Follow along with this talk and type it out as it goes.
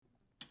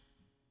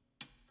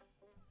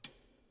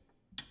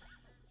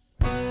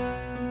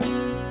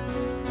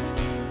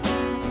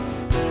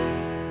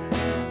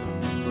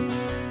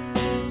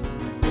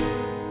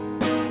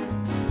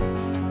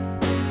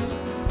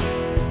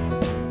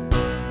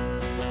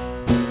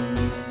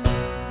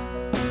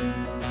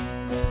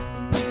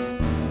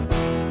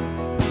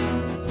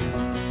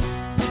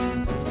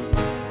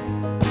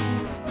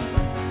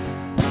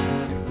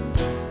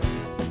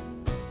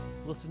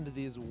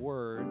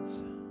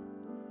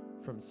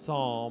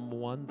Psalm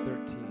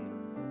 113.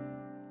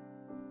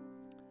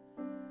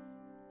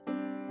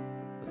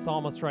 The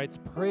psalmist writes,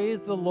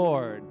 "Praise the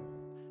Lord.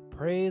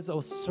 Praise,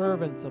 O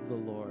servants of the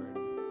Lord.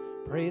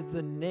 Praise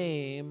the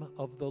name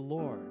of the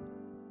Lord.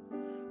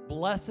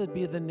 Blessed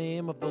be the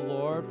name of the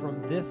Lord from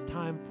this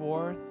time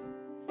forth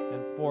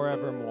and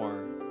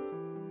forevermore.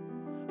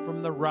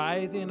 From the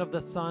rising of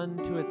the sun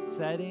to its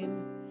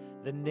setting,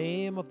 the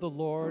name of the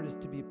Lord is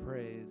to be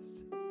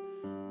praised.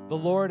 The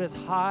Lord is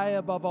high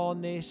above all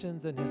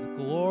nations, and his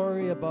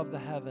glory above the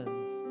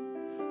heavens.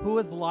 Who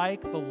is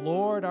like the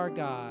Lord our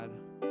God?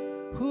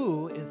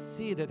 Who is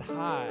seated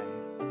high?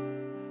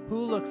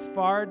 Who looks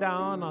far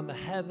down on the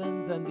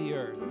heavens and the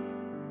earth?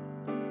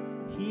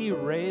 He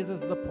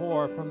raises the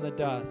poor from the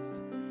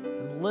dust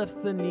and lifts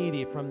the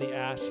needy from the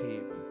ash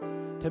heap,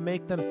 to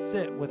make them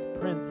sit with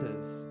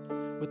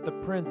the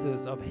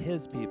princes of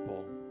his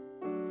people.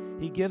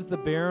 He gives the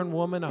barren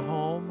woman a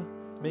home,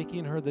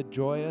 making her the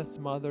joyous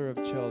mother of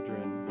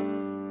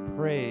children.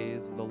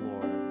 Praise the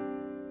Lord."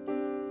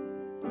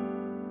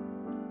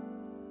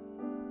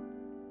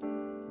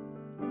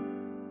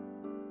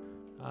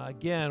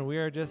 Again, we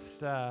are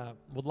just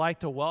would like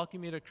to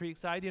welcome you to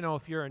Creekside. You know,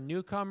 if you're a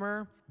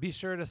newcomer, be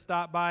sure to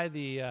stop by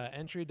the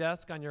entry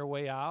desk on your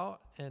way out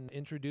and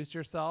introduce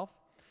yourself.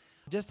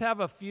 Just have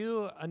a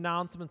few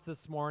announcements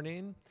this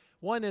morning.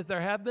 One is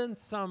there have been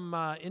some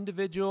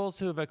individuals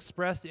who have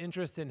expressed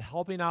interest in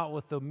helping out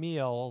with the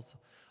meals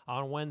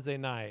on Wednesday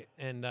night.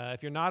 And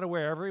if you're not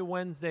aware, every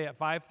Wednesday at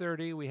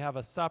 5:30 we have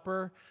a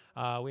supper.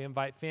 We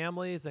invite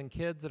families and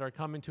kids that are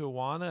coming to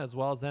Awana, as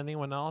well as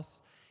anyone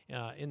else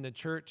in the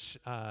church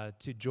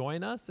to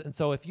join us. And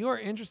so if you are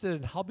interested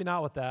in helping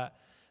out with that,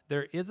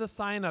 there is a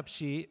sign-up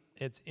sheet.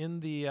 It's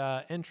in the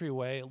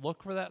entryway.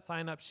 Look for that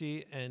sign-up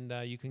sheet, and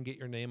you can get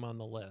your name on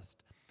the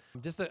list.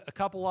 Just a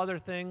couple other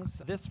things.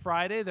 This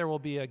Friday, there will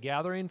be a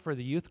gathering for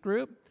the youth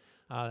group.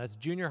 That's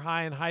junior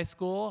high and high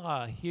school.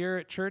 Here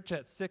at church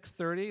at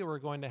 6:30, we're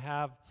going to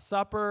have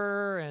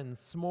supper and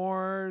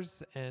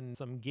s'mores and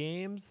some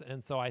games.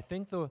 And so I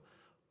think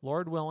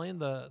Lord willing,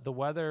 the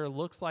weather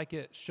looks like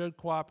it should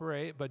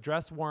cooperate, but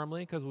dress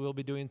warmly because we will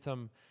be doing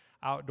some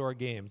outdoor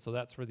games. So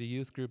that's for the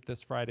youth group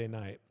this Friday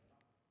night.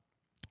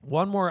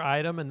 One more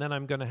item, and then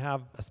I'm going to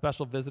have a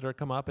special visitor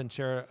come up and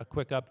share a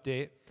quick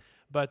update.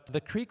 But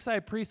the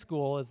Creekside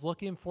Preschool is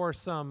looking for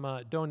some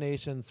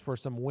donations for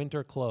some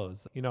winter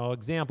clothes. You know,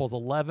 examples,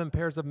 11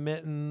 pairs of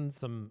mittens,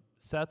 some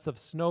sets of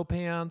snow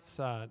pants.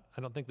 I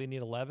don't think they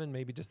need 11,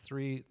 maybe just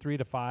three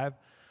to five.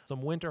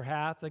 Some winter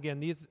hats.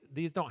 Again,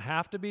 these don't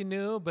have to be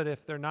new, but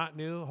if they're not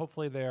new,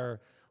 hopefully they're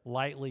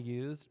lightly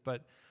used.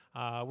 But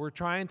we're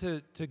trying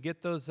to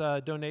get those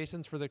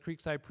donations for the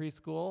Creekside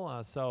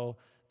Preschool. So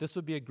this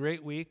would be a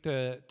great week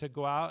to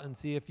go out and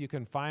see if you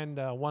can find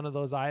one of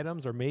those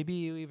items, or maybe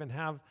you even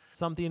have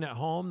something at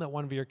home that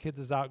one of your kids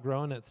has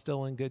outgrown that's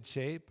still in good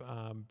shape.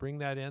 Bring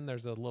that in.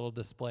 There's a little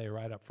display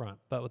right up front.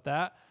 But with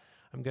that,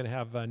 I'm going to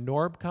have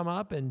Norb come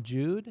up and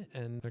Jude,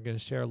 and they're going to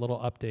share a little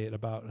update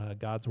about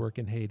God's work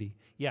in Haiti.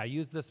 Yeah,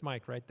 use this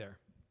mic right there.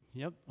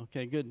 Yep,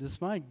 okay, good.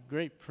 It's my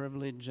great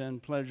privilege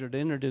and pleasure to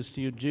introduce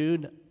to you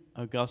Jude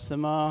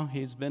Augustama.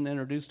 He's been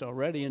introduced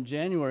already in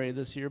January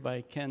this year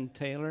by Ken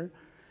Taylor,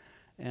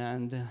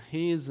 and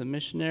he is a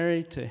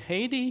missionary to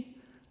Haiti.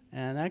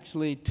 And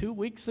actually, 2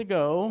 weeks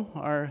ago,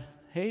 our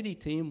Haiti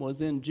team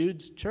was in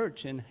Jude's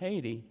church in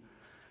Haiti.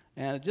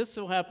 And it just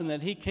so happened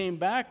that he came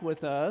back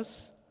with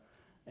us,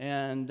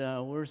 and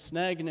we're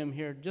snagging him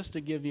here just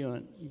to give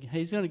you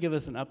he's going to give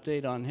us an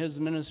update on his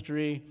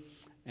ministry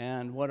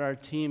and what our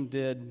team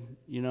did,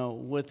 you know,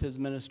 with his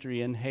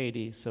ministry in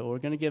Haiti. So we're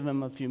going to give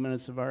him a few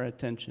minutes of our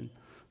attention.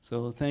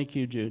 So thank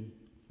you, Jude.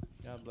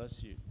 God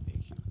bless you.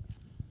 Thank you.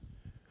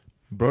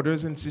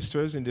 Brothers and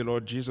sisters in the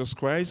Lord Jesus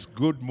Christ,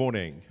 good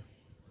morning.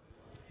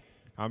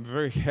 I'm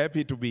very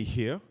happy to be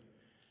here.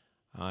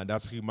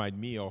 That's remind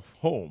me of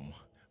home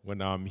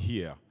when I'm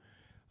here.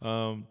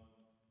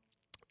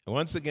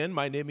 Once again,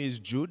 my name is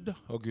Jude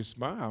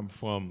Augustma. I'm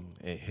from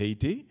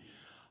Haiti.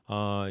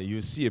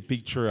 You see a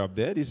picture up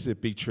there. This is a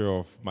picture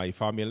of my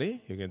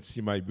family. You can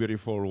see my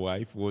beautiful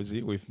wife,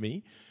 Rosie, with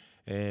me.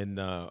 And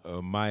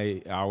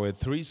our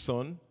three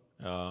sons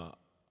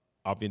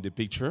up in the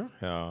picture.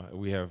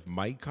 We have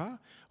Micah.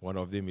 One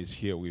of them is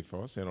here with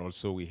us. And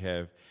also we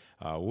have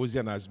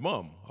Rosiana's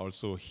mom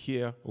also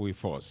here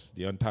with us.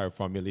 The entire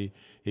family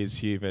is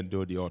here, even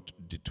though the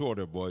two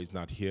other boys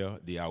not here.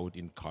 They are out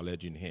in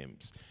college in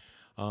Hames.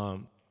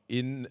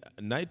 In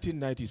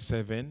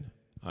 1997,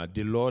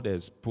 the Lord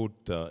has put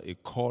a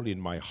call in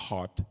my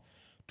heart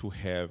to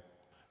help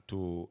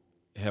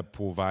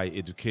provide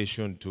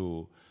education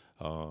to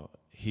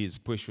his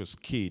precious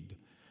kid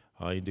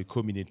in the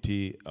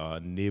community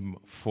named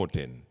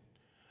Fortin.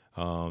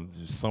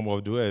 Some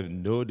of you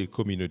know the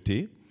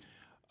community.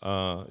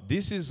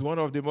 This is one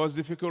of the most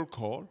difficult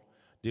calls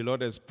the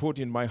Lord has put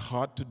in my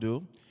heart to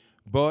do,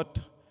 but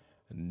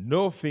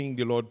nothing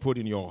the Lord put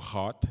in your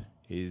heart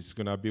is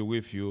going to be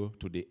with you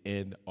to the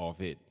end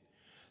of it.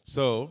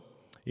 So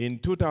in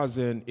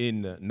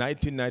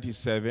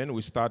 1997,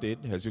 we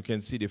started, as you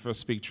can see the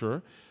first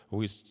picture,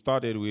 we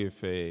started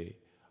with a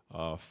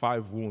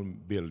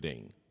 5-room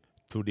building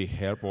through the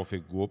help of a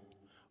group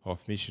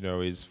of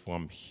missionaries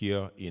from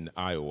here in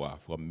Iowa,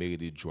 from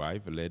Meredith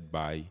Drive, led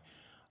by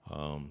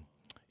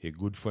a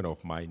good friend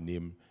of mine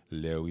named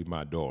Larry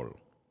Madol.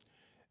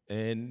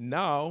 And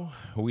now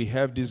we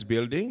have this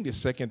building, the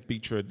second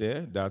picture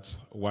there, that's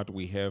what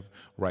we have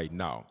right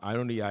now.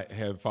 I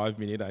have 5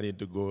 minutes, I need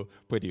to go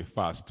pretty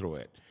fast through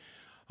it.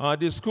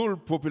 The school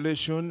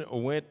population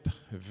went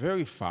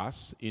very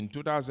fast. In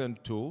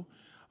 2002,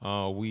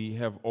 we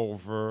have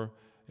over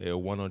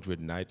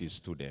 190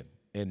 students.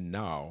 And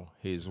now,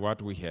 here's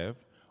what we have,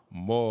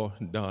 more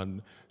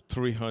than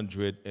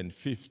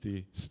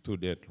 350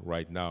 students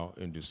right now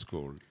in the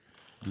school.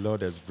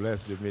 Lord has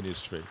blessed the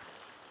ministry.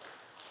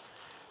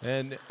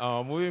 And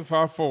moving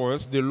far forward,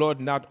 the Lord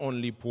not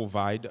only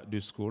provide the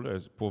school,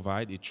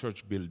 provide a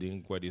church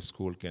building where the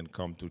school can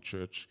come to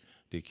church,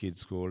 the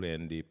kids' school,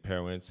 and the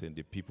parents and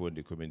the people in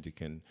the community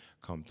can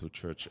come to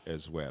church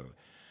as well.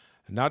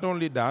 Not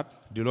only that,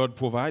 the Lord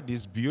provide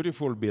this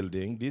beautiful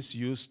building. This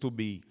used to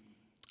be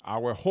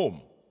our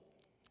home.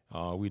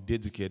 We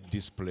dedicate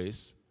this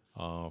place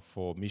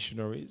for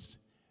missionaries.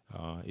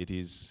 It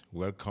is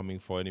welcoming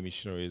for any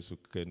missionaries who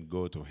can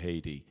go to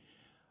Haiti.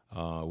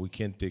 We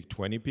can take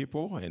 20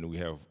 people, and we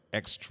have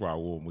extra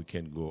room. We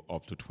can go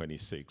up to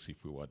 26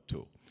 if we want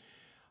to.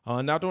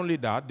 Not only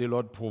that, the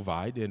Lord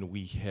provide, and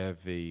we have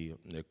a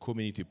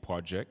community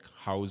project,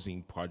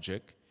 housing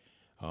project.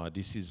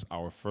 This is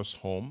our first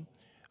home.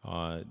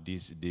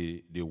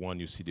 The one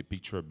you see the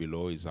picture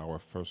below is our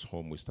first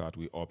home. We start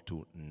with up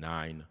to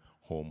 9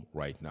 home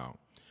right now.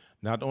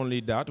 Not only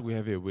that, we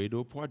have a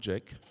radio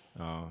project.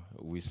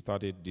 We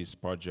started this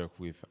project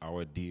with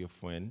our dear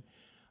friend,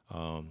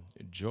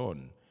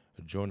 John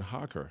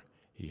Harker.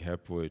 He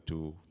helped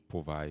to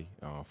provide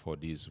for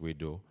this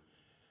radio.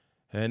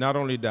 And not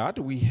only that,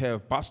 we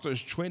have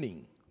pastors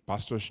training.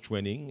 Pastors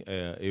training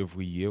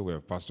every year. We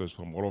have pastors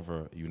from all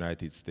over the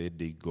United States.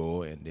 They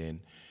go and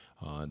then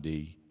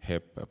they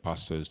help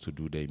pastors to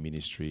do their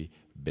ministry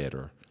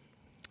better.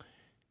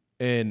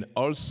 And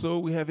also,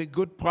 we have a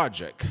good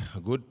project. A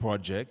good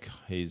project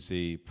is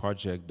a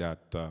project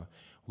that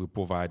we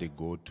provide a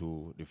goat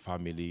to the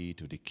family,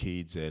 to the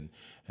kids, and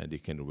they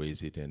can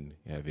raise it and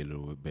have a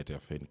little better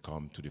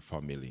income to the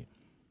family.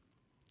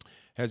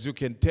 As you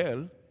can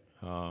tell,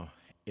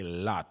 a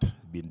lot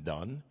been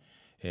done,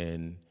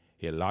 and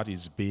a lot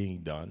is being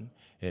done,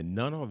 and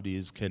none of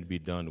these can be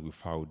done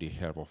without the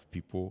help of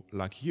people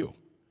like you.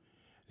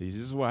 This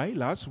is why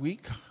last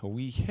week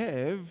we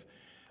have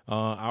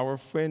our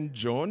friend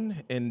John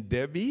and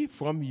Debbie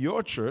from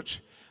your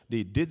church.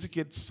 They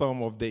dedicate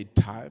some of their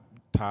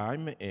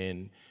time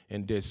and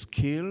their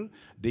skill.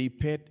 They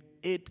paint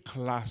 8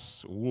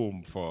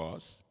 classrooms for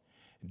us.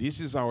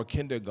 This is our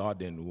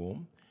kindergarten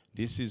room.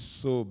 This is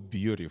so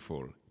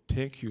beautiful.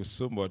 Thank you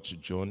so much,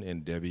 John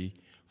and Debbie,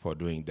 for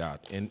doing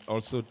that. And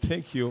also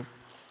thank you,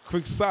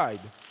 Creekside,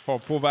 for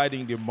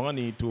providing the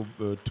money to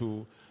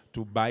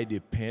buy the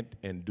paint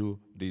and do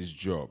this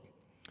job.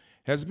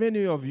 As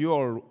many of you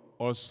all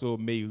also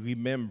may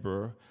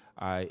remember,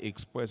 I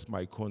expressed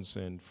my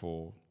concern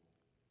for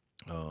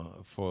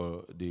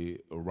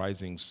the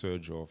rising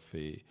surge of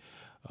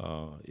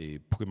a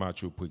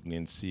premature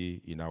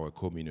pregnancy in our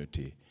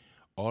community.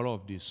 All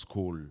of the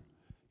school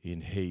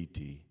in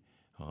Haiti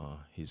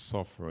is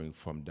suffering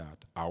from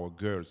that. Our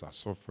girls are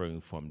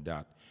suffering from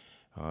that.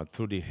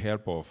 Through the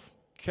help of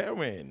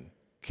Karen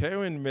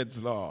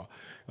Metzler,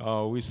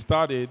 we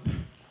started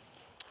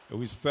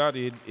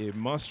a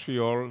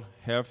Montreal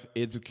health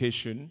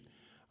education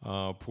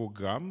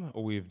program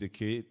with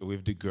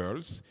the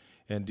girls,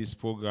 and this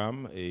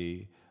program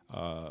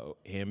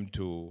aimed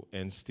to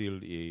instill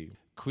a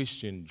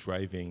Christian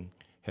driving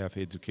health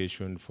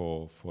education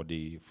for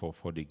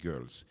the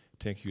girls.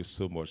 Thank you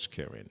so much,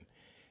 Karen.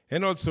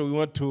 And also we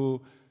want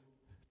to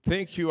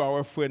thank you,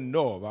 our friend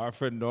Nov. Our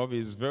friend Nov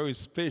is very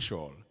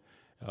special.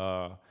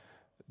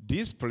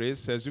 This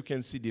place, as you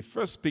can see, the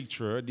first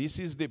picture, this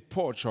is the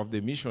porch of the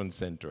mission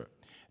center.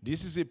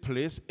 This is a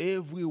place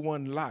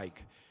everyone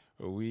likes.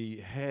 We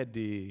had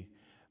a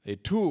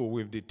tour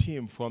with the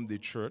team from the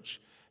church.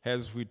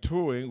 As we're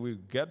touring, we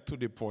get to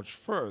the porch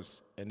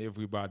first, and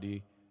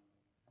everybody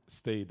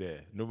stay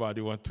there.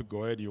 Nobody wants to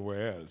go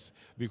anywhere else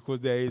because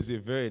there is a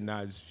very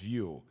nice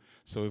view.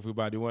 So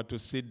everybody wants to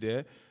sit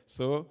there.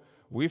 So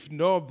with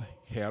Nob's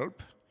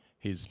help,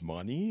 his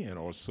money, and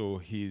also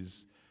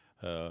his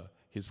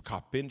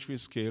carpentry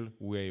skill,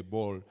 we're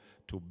able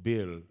to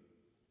build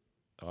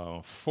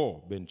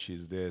 4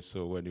 benches there.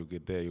 So when you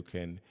get there, you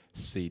can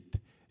sit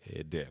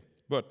there.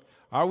 But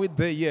are we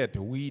there yet?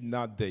 We're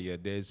not there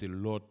yet. There's a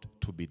lot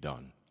to be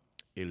done,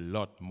 a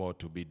lot more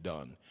to be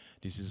done.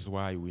 This is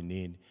why we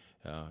need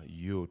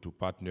you to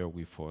partner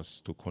with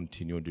us to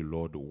continue the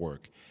Lord's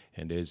work.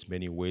 And there's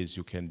many ways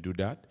you can do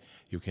that.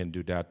 You can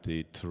do that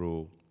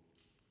through,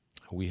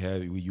 we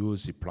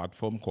use a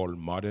platform called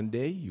Modern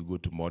Day. You go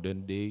to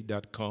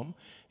modernday.com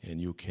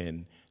and you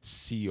can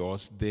see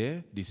us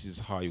there. This is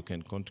how you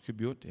can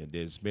contribute, and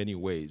there's many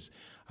ways.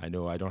 I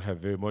know I don't have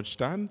very much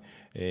time,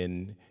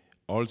 and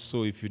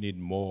Also, if you need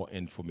more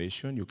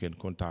information, you can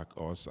contact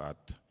us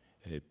at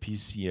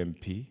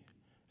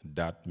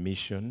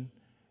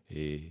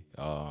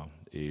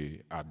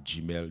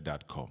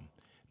pcmp.mission@gmail.com.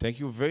 Thank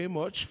you very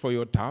much for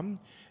your time,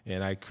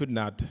 and I could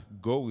not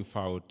go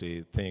without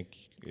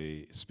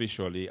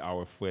especially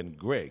our friend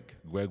Greg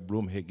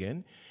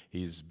Bloomhagen.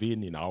 He's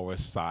been in our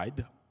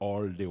side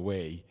all the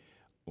way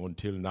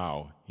until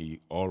now.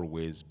 He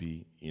always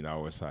be in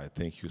our side.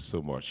 Thank you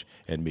so much,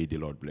 and may the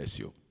Lord bless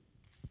you.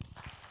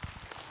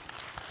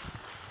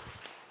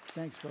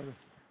 Thanks, brother.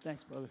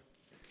 Thanks, brother.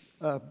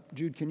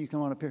 Jude, can you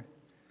come on up here?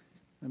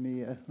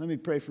 Let me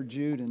pray for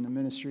Jude and the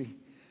ministry.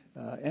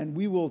 And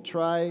we will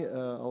try,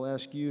 I'll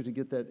ask you to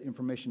get that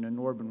information, and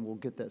Norben will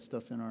get that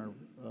stuff in our,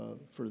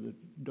 for the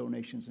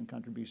donations and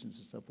contributions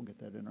and stuff, we'll get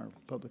that in our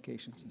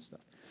publications and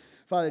stuff.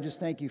 Father, just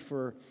thank you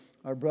for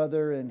our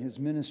brother and his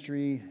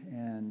ministry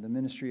and the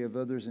ministry of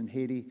others in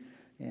Haiti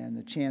and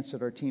the chance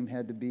that our team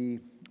had to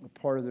be a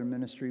part of their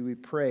ministry. We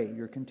pray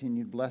your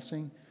continued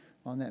blessing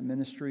on that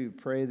ministry. We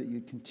pray that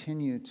you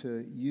continue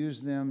to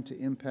use them to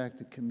impact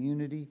the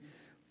community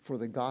for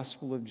the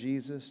gospel of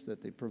Jesus,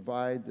 that they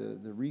provide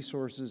the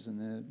resources and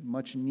the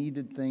much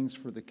needed things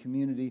for the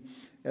community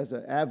as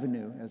an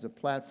avenue, as a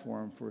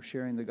platform for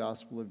sharing the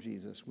gospel of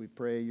Jesus. We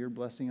pray your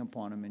blessing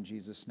upon them in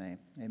Jesus' name.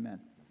 Amen.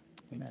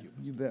 Amen.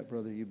 You bet,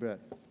 brother, you bet.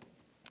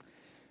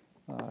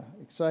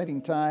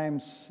 Exciting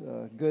times.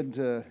 Good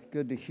to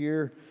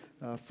hear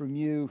from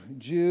you,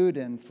 Jude,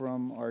 and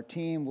from our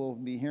team. We'll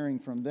be hearing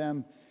from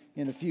them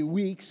in a few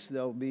weeks.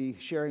 They'll be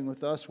sharing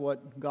with us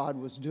what God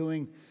was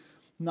doing,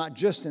 not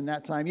just in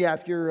that time. Yeah,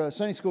 if you're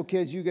Sunday school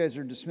kids, you guys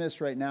are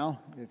dismissed right now.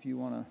 If you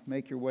want to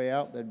make your way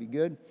out, that'd be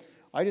good.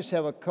 I just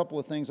have a couple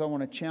of things I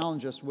want to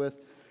challenge us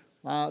with.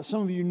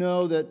 Some of you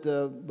know that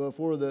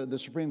before the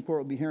Supreme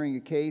Court will be hearing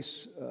a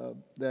case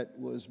that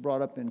was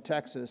brought up in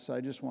Texas. I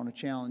just want to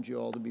challenge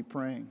you all to be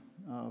praying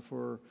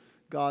for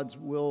God's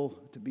will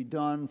to be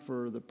done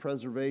for the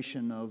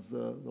preservation of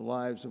the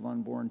lives of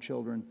unborn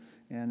children,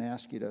 and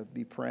ask you to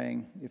be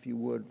praying, if you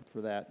would,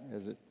 for that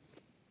as it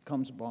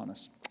comes upon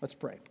us. Let's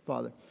pray.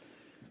 Father,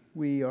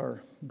 we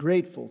are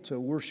grateful to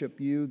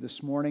worship you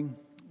this morning,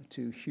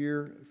 to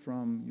hear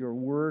from your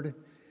word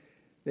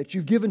that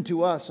you've given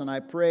to us, and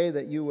I pray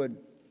that you would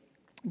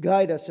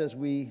guide us as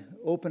we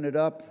open it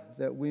up,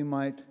 that we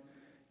might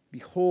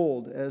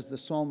behold, as the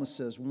psalmist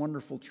says,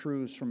 wonderful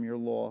truths from your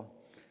law,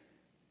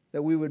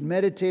 that we would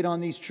meditate on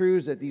these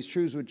truths, that these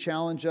truths would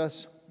challenge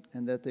us,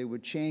 and that they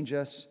would change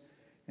us,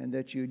 and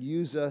that you'd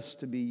use us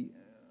to be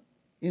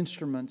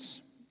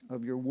instruments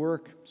of your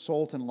work,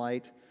 salt and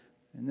light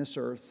in this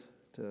earth,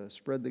 to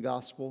spread the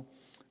gospel.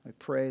 I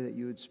pray that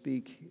you would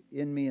speak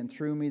in me and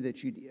through me,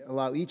 that you'd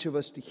allow each of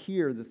us to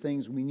hear the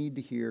things we need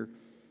to hear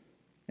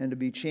and to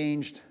be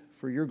changed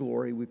for your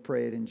glory. We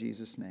pray it in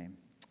Jesus' name.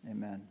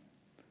 Amen.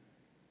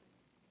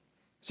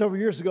 Several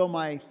years ago,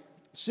 my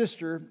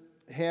sister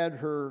had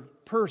her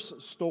purse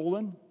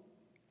stolen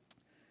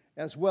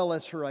as well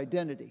as her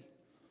identity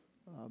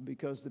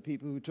because the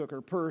people who took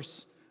her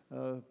purse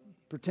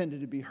pretended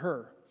to be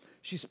her.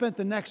 She spent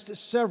the next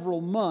several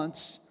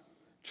months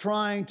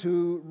trying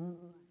to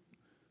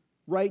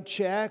write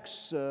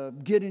checks,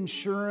 get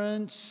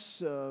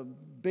insurance,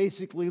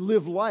 basically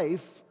live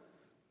life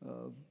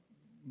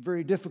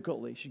very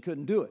difficultly. She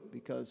couldn't do it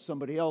because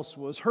somebody else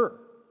was her,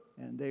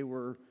 and they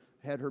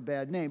had her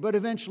bad name. But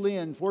eventually,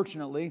 and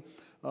fortunately,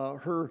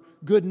 her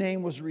good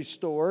name was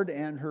restored,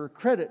 and her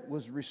credit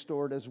was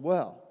restored as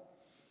well.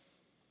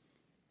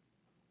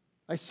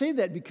 I say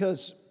that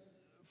because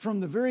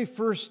from the very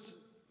first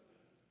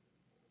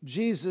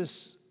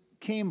Jesus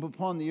came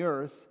upon the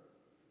earth,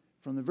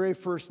 from the very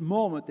first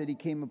moment that he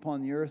came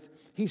upon the earth,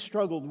 he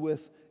struggled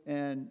with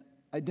an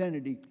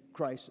identity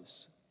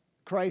crisis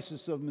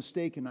of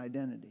mistaken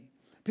identity.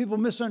 People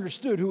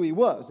misunderstood who he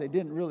was. They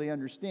didn't really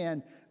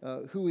understand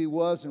who he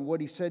was and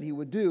what he said he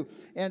would do.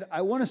 And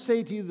I want to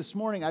say to you this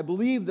morning, I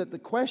believe that the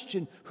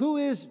question, who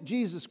is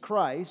Jesus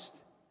Christ,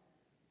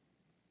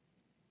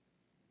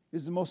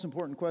 is the most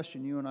important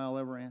question you and I will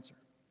ever answer.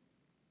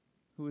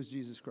 Who is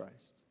Jesus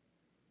Christ?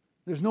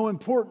 There's no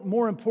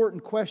more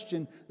important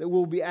question that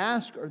will be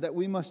asked or that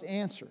we must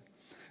answer.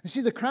 You see,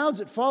 the crowds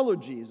that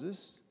followed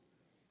Jesus,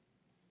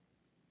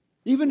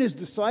 even his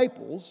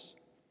disciples,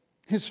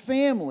 his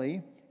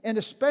family, and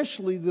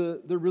especially the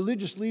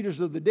religious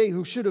leaders of the day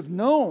who should have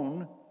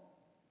known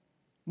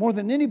more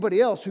than anybody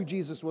else who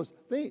Jesus was,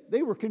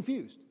 they were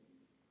confused.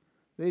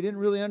 They didn't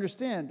really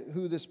understand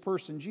who this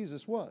person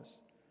Jesus was.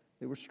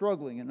 They were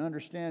struggling in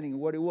understanding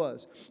what it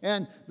was.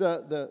 And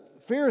the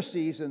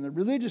Pharisees and the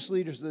religious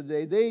leaders of the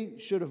day, they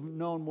should have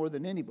known more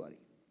than anybody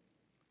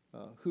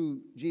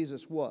who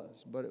Jesus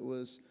was. But it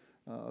was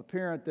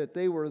apparent that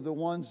they were the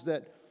ones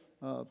that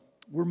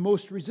were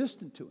most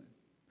resistant to him.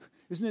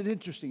 Isn't it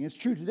interesting? It's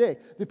true today.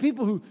 The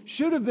people who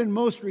should have been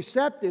most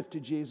receptive to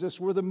Jesus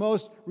were the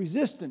most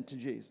resistant to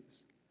Jesus.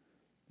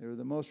 They were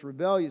the most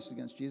rebellious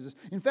against Jesus.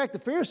 In fact, the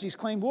Pharisees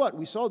claimed what?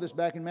 We saw this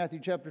back in Matthew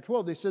chapter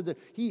 12. They said that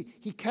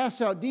he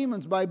casts out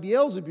demons by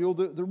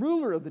Beelzebul, the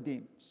ruler of the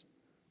demons.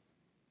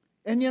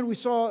 And yet we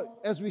saw,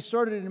 as we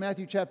started in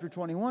Matthew chapter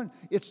 21,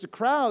 it's the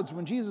crowds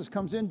when Jesus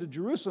comes into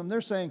Jerusalem,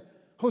 they're saying,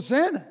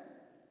 Hosanna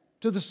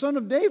to the Son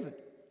of David.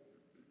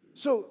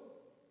 So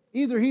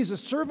either he's a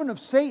servant of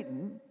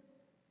Satan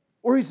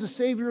or he's the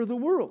Savior of the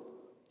world.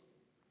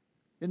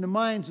 In the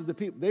minds of the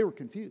people, they were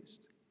confused.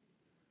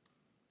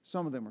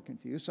 Some of them were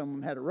confused. Some of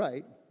them had it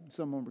right.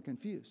 Some of them were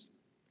confused.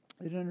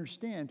 They didn't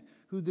understand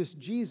who this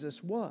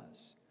Jesus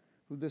was,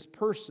 who this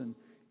person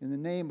in the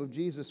name of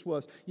Jesus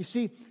was. You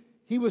see,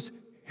 he was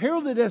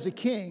heralded as a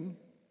king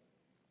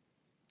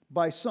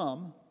by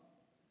some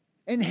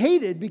and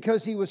hated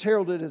because he was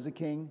heralded as a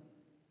king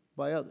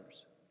by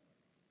others.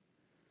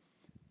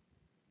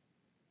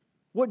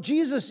 What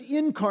Jesus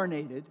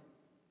incarnated,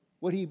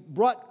 what he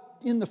brought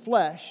in the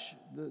flesh,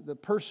 the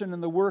person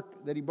and the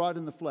work that he brought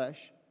in the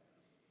flesh,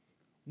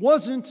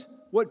 wasn't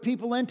what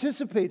people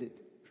anticipated.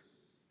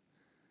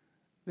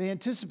 They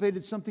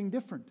anticipated something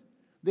different.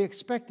 They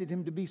expected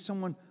him to be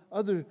someone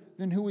other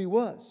than who he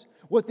was.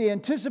 What they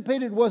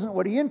anticipated wasn't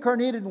what he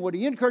incarnated, and what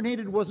he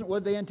incarnated wasn't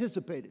what they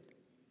anticipated.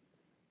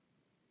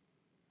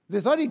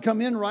 They thought he'd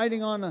come in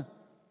riding on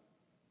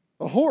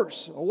a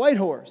horse, a white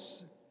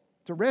horse,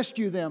 to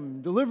rescue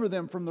them, deliver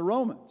them from the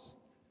Romans.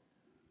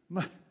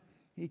 But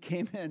he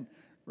came in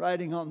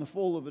riding on the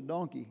foal of a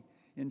donkey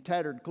in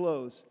tattered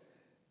clothes.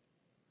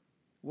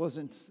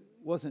 Wasn't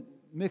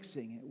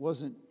mixing. It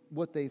wasn't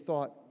what they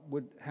thought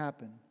would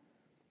happen.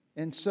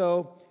 And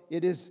so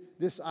it is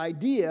this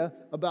idea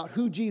about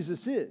who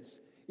Jesus is.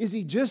 Is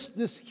he just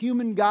this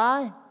human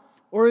guy,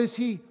 or is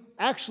he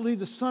actually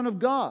the Son of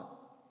God?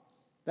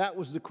 That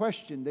was the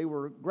question they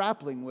were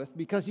grappling with,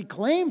 because he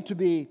claimed to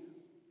be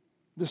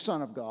the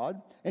Son of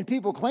God, and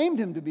people claimed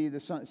him to be the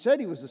Son,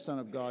 said he was the Son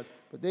of God,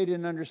 but they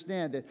didn't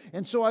understand it.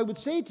 And so I would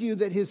say to you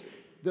that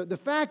the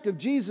fact of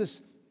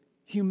Jesus'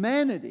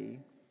 humanity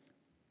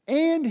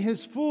and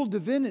his full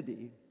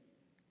divinity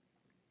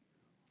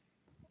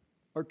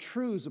are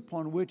truths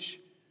upon which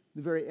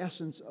the very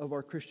essence of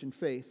our Christian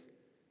faith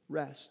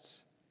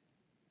rests.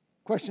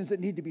 Questions that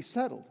need to be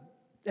settled.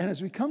 And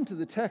as we come to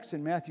the text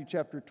in Matthew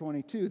chapter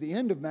 22, the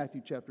end of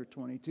Matthew chapter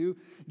 22,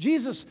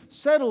 Jesus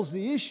settles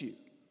the issue.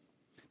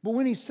 But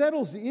when he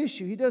settles the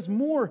issue, he does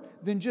more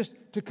than just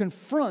to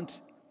confront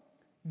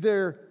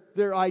their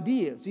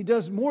ideas. He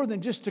does more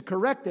than just to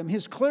correct them.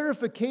 His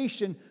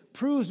clarification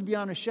proves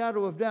beyond a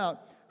shadow of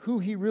doubt who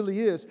he really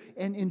is.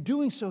 And in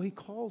doing so, he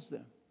calls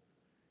them.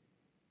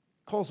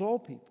 Calls all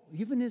people,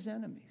 even his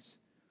enemies,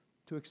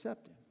 to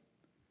accept him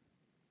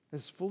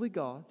as fully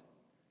God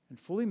and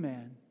fully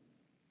man,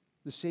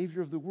 the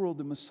Savior of the world,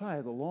 the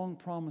Messiah, the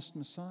long-promised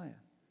Messiah.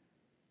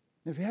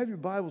 And if you have your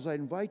Bibles, I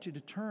invite you to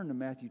turn to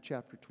Matthew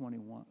chapter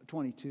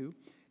 22,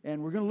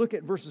 and we're going to look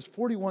at verses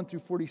 41 through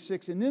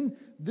 46. And in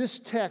this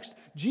text,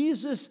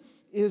 Jesus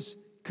is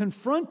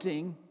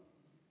confronting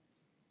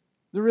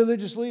the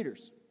religious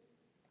leaders.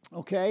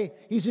 Okay?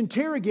 He's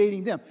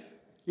interrogating them.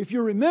 If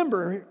you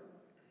remember,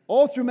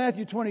 all through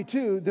Matthew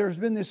 22, there's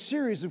been this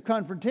series of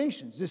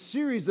confrontations, this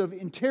series of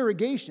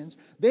interrogations.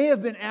 They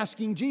have been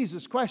asking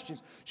Jesus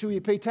questions. Should we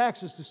pay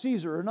taxes to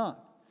Caesar or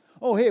not?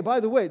 Oh, hey, by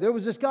the way, there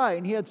was this guy,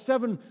 and he had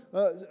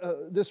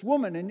this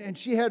woman, and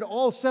she had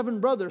all 7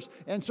 brothers.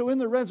 And so in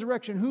the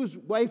resurrection, whose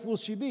wife will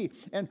she be?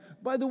 And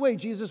by the way,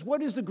 Jesus,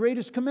 what is the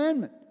greatest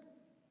commandment?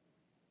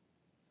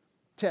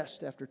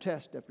 Test after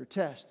test after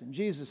test. And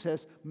Jesus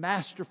has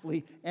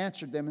masterfully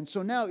answered them. And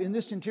so now in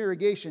this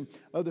interrogation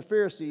of the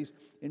Pharisees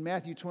in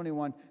Matthew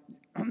 21,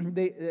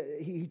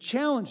 he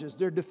challenges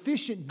their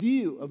deficient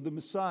view of the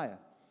Messiah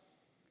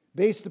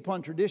based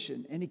upon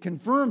tradition. And he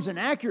confirms an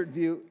accurate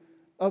view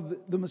of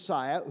the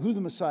Messiah, who the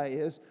Messiah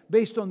is,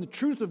 based on the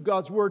truth of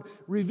God's Word,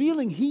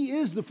 revealing He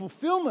is the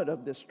fulfillment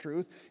of this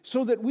truth,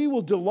 so that we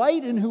will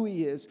delight in who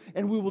He is,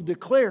 and we will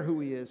declare who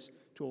He is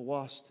to a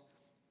lost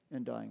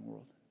and dying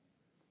world.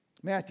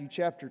 Matthew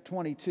chapter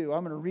 22.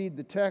 I'm going to read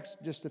the text,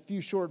 just a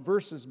few short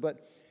verses,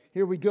 but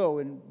here we go.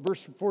 In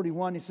verse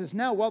 41, he says,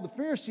 "Now, while the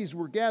Pharisees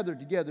were gathered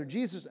together,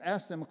 Jesus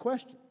asked them a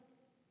question,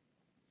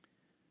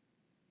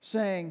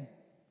 saying,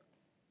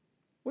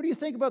 'What do you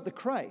think about the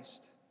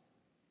Christ?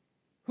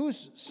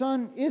 Whose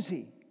son is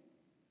he?'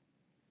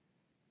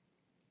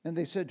 And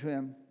they said to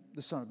him,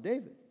 'The son of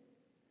David.'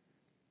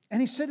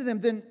 And he said to them,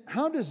 'Then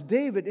how does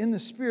David in the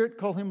Spirit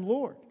call him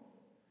Lord?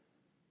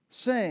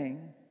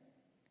 Saying,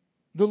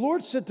 the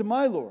Lord said to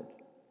my Lord,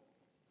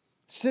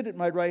 sit at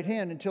my right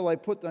hand until I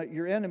put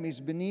your enemies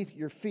beneath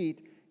your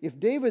feet. If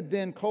David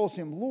then calls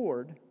him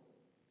Lord,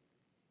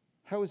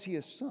 how is he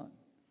his son?'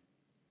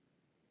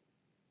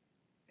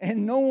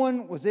 And no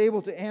one was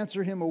able to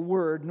answer him a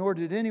word, nor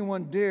did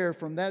anyone dare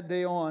from that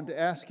day on to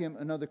ask him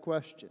another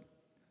question."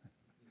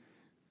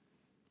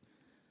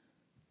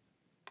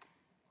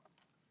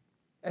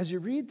 As you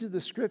read through the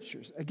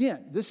Scriptures,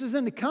 again, this is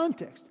in the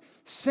context.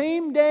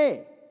 Same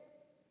day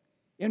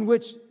in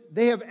which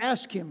they have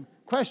asked him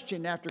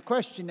question after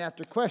question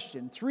after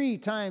question, 3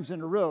 times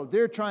in a row.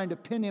 They're trying to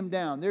pin him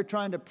down. They're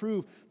trying to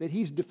prove that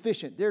he's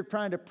deficient. They're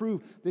trying to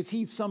prove that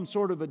he's some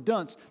sort of a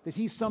dunce, that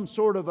he's some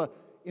sort of an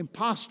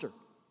imposter.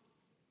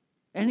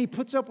 And he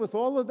puts up with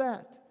all of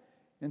that.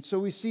 And so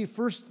we see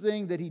first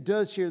thing that he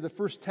does here, the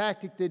first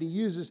tactic that he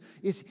uses,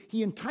 is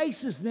he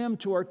entices them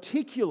to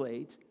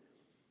articulate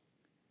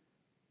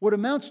what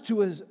amounts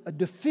to as a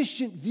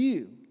deficient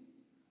view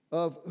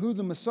of who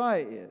the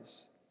Messiah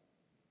is,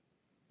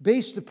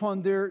 based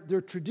upon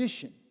their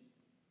tradition.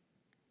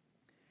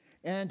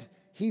 And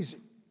he's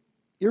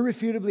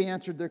irrefutably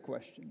answered their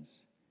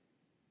questions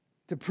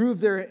to prove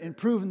their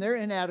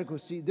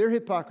inadequacy, their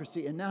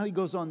hypocrisy, and now he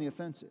goes on the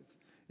offensive.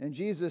 And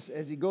Jesus,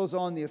 as he goes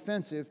on the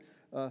offensive,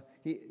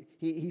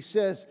 he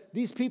says,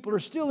 these people are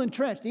still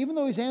entrenched. Even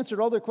though he's answered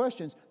all their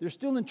questions, they're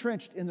still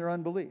entrenched in their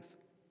unbelief.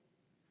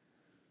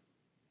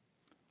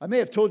 I may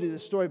have told you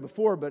this story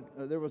before, but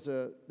there's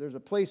a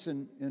place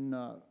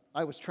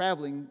I was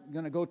traveling,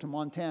 going to go to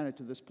Montana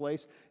to this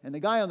place, and the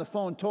guy on the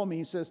phone told me,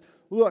 he says,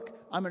 look,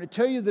 I'm going to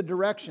tell you the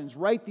directions,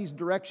 write these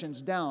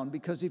directions down,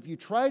 because if you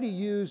try to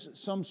use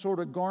some sort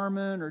of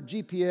Garmin or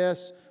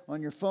GPS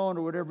on your phone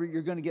or whatever,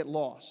 you're going to get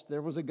lost.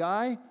 There was a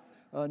guy,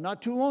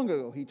 not too long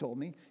ago, he told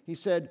me, he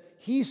said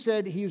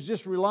he was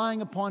just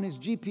relying upon his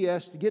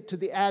GPS to get to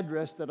the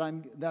address that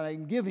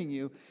I'm giving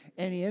you,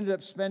 and he ended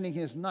up spending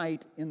his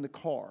night in the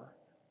car,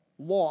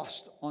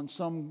 lost on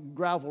some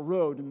gravel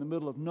road in the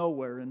middle of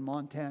nowhere in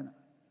Montana.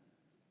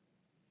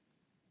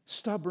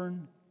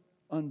 Stubborn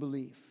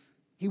unbelief.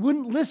 He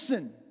wouldn't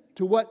listen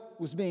to what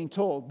was being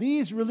told.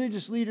 These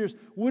religious leaders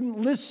wouldn't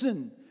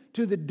listen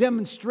to the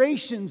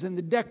demonstrations and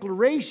the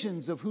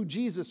declarations of who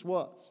Jesus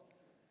was.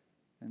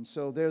 And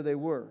so there they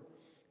were.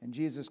 And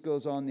Jesus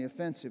goes on the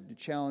offensive to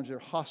challenge their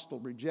hostile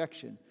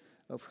rejection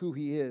of who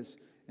he is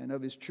and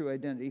of his true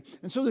identity.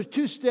 And so there's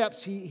two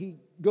steps he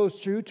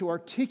goes through to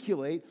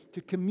articulate,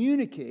 to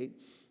communicate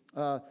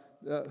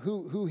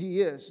who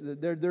he is,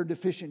 their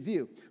deficient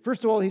view.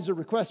 First of all, he's a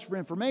request for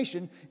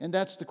information, and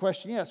that's the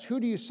question, yes,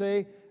 who do you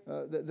say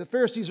the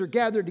Pharisees are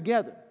gathered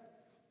together?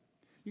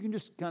 You can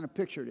just kind of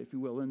picture it, if you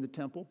will, in the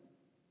temple.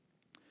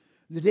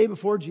 The day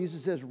before,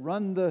 Jesus says,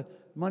 run the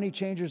money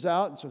changers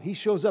out. And so he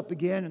shows up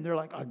again, and they're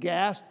like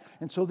aghast.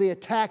 And so they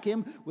attack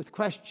him with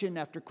question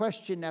after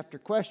question after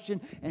question.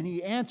 And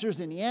he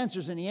answers and he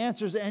answers and he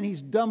answers, and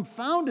he's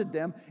dumbfounded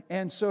them.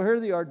 And so here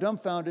they are,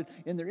 dumbfounded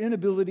in their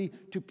inability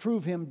to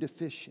prove him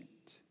deficient,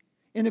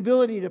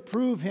 inability to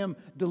prove him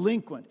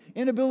delinquent,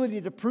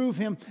 inability to prove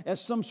him as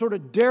some sort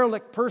of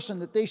derelict person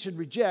that they should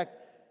reject.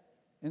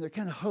 And they're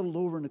kind of huddled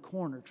over in the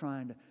corner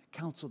trying to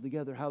counsel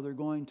together what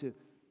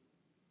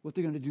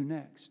they're going to do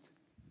next.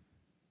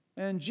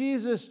 And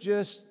Jesus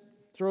just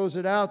throws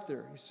it out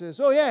there. He says,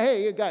 oh yeah,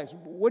 hey, you guys,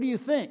 what do you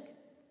think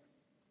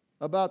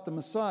about the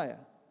Messiah?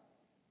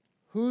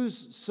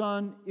 Whose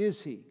son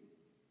is he?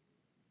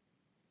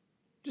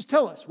 Just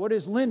tell us what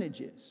his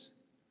lineage is.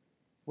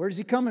 Where is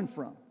he coming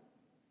from?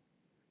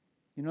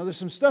 You know, there's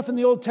some stuff in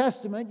the Old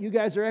Testament. You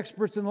guys are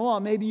experts in the law.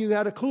 Maybe you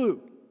got a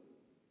clue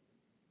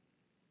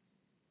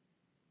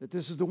that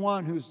this is the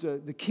one who's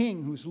the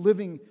king who's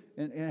living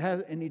and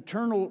has an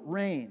eternal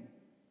reign.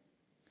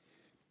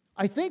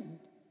 I think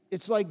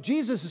it's like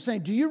Jesus is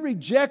saying, do you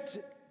reject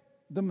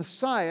the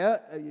Messiah,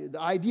 the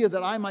idea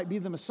that I might be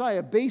the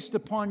Messiah, based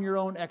upon your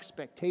own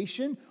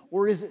expectation,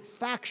 or is it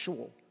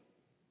factual?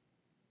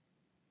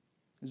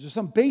 Is there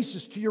some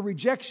basis to your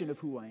rejection of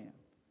who I am?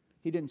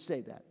 He didn't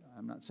say that.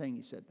 I'm not saying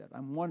he said that.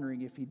 I'm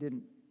wondering if he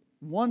didn't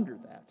wonder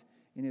that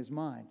in his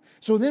mind.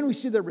 So then we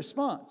see their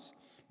response.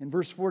 In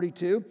verse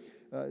 42,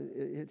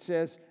 it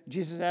says,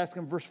 Jesus asked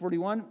him, verse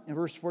 41 and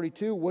verse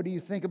 42, what do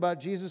you think about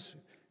Jesus,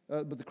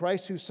 but the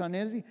Christ, whose son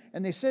is he?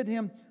 And they said to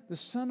him, the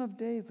son of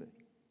David.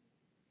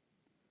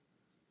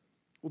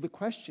 Well, the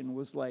question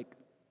was like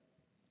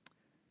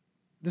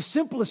the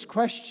simplest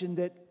question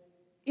that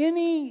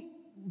any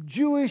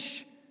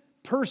Jewish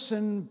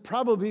person,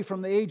 probably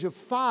from the age of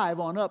 5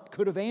 on up,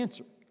 could have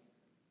answered.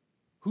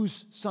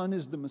 Whose son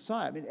is the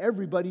Messiah? I mean,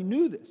 everybody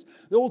knew this.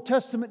 The Old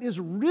Testament is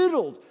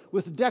riddled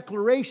with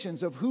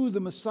declarations of who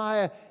the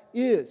Messiah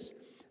is.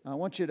 I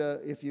want you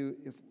to, if you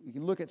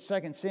can look at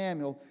 2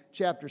 Samuel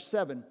chapter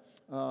 7,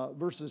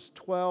 verses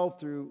 12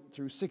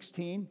 through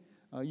 16.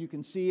 You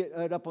can see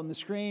it up on the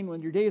screen.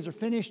 When your days are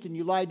finished and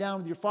you lie down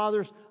with your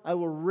fathers, I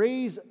will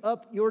raise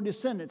up your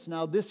descendants.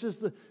 Now, this is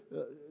the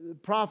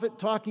prophet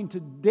talking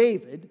to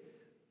David,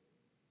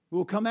 who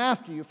will come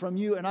after you from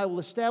you, and I will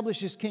establish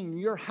his kingdom.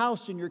 Your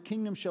house and your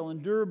kingdom shall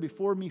endure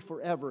before me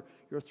forever.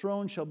 Your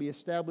throne shall be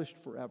established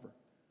forever.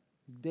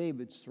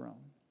 David's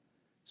throne.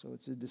 So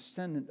it's a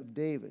descendant of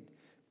David.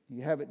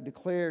 You have it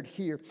declared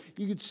here.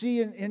 You could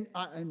see, and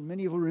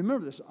many of you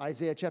remember this,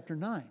 Isaiah chapter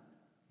 9,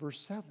 verse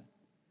 7.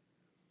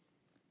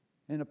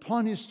 And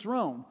upon his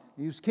throne,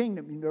 his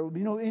kingdom, there will be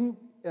no end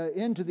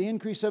to the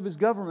increase of his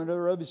government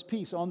or of his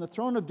peace. On the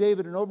throne of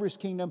David and over his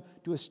kingdom,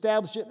 to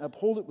establish it and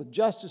uphold it with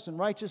justice and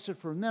righteousness.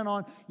 From then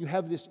on, you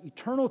have this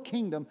eternal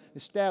kingdom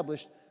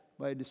established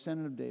by a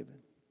descendant of David.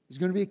 He's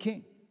going to be a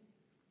king,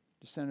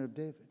 descendant of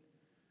David.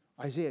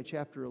 Isaiah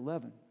chapter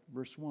 11,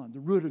 verse 1. The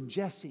root of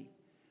Jesse,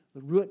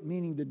 the root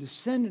meaning the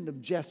descendant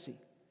of Jesse,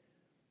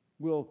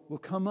 will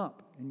come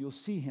up, and you'll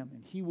see him,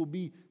 and he will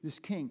be this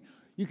king.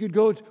 We could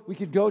go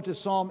to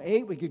Psalm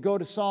 8, we could go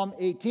to Psalm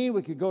 18,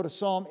 we could go to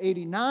Psalm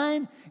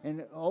 89,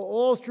 and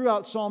all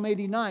throughout Psalm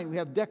 89 we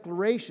have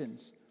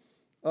declarations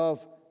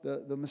of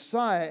the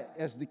Messiah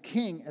as the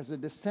king, as a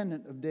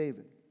descendant of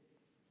David.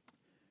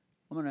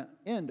 I'm going to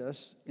end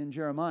us in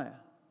Jeremiah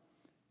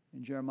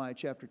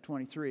chapter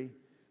 23,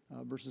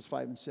 verses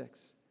 5 and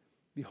 6.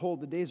 Behold,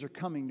 the days are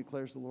coming,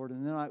 declares the Lord,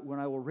 and then when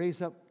I will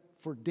raise up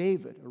for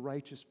David a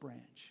righteous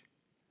branch,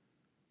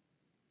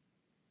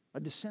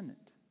 a descendant,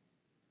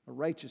 a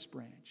righteous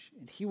branch.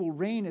 And he will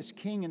reign as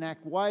king and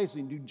act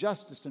wisely and do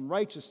justice and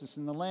righteousness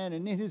in the land.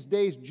 And in his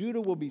days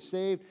Judah will be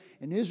saved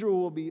and Israel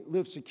will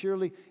live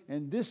securely.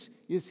 And this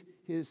is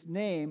his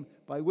name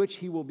by which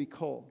he will be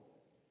called.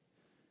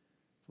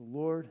 The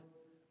Lord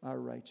our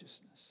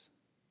righteousness.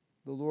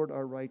 The Lord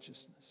our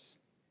righteousness.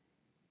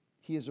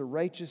 He is a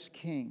righteous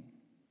king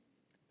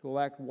who will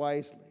act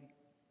wisely.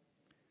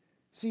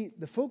 See,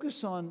 the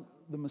focus on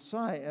the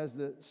Messiah as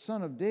the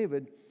son of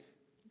David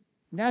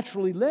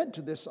naturally led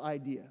to this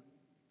idea.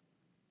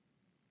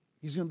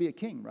 He's going to be a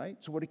king, right?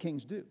 So what do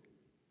kings do?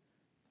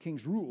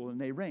 Kings rule and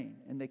they reign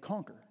and they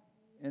conquer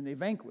and they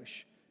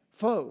vanquish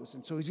foes.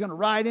 And so he's going to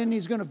ride in,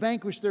 he's going to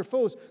vanquish their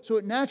foes. So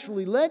it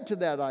naturally led to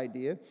that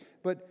idea.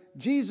 But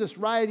Jesus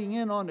riding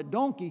in on a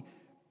donkey,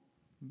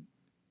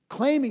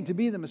 claiming to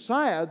be the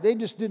Messiah, they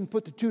just didn't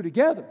put the two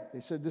together.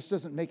 They said this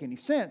doesn't make any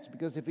sense,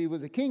 because if he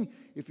was a king,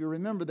 if you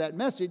remember that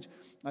message,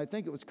 I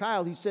think it was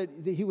Kyle, he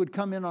said that he would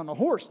come in on a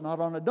horse, not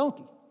on a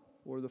donkey,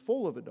 or the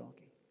foal of a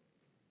donkey.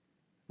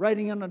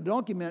 Riding in on a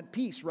donkey meant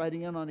peace.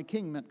 Riding in on a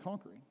king meant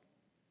conquering.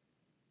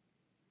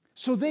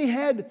 So they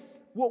had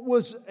what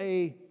was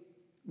it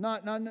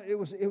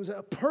was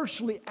a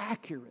partially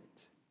accurate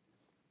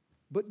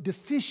but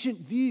deficient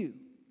view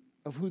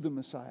of who the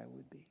Messiah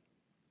would be.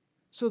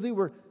 So they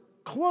were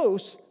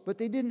close, but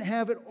they didn't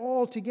have it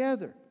all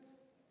together.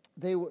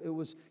 It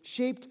was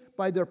shaped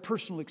by their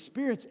personal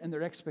experience and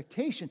their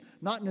expectation,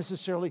 not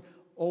necessarily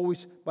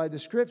always by the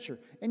Scripture.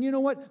 And you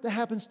know what? That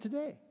happens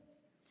today.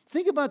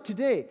 Think about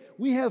today.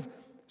 We have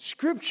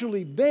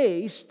scripturally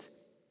based,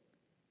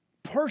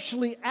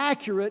 partially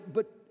accurate,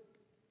 but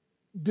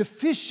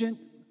deficient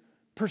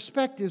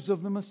perspectives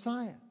of the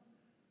Messiah.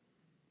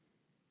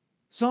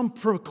 Some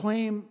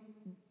proclaim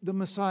the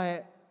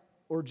Messiah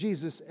or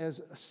Jesus as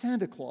a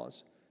Santa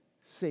Claus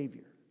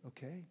Savior,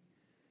 okay?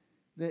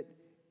 That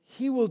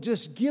He will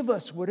just give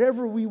us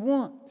whatever we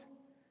want.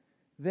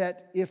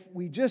 That if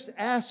we just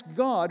ask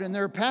God, and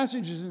there are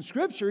passages in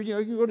Scripture, you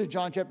can go to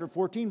John chapter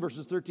 14,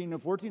 verses 13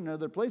 and 14 and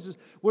other places,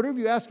 whatever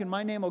you ask in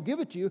my name, I'll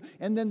give it to you.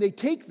 And then they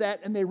take that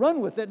and they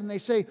run with it and they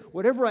say,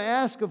 whatever I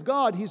ask of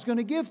God, He's going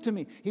to give to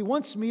me. He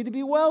wants me to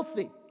be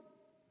wealthy.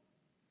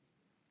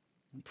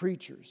 And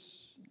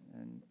preachers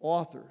and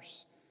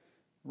authors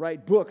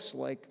write books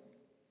like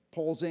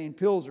Paul Zane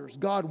Pilzer's,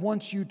 God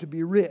Wants You to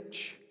Be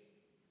Rich.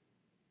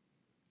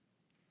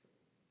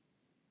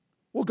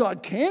 Well,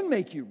 God can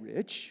make you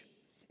rich.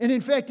 And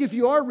in fact, if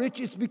you are rich,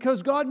 it's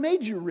because God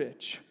made you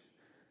rich.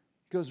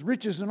 Because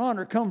riches and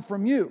honor come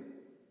from you.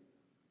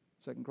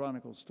 2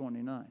 Chronicles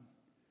 29.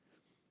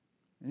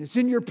 And it's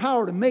in your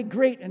power to make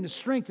great and to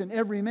strengthen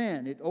every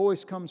man. It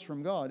always comes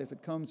from God. If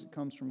it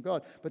comes from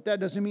God. But that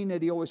doesn't mean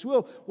that He always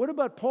will. What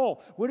about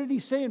Paul? What did he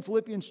say in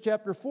Philippians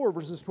chapter 4,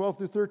 verses 12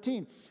 through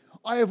 13?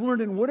 I have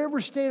learned in whatever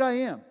state I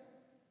am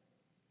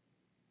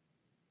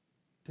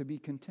to be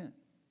content,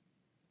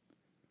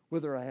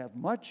 whether I have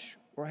much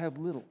or I have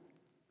little.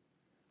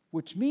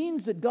 Which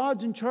means that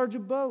God's in charge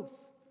of both.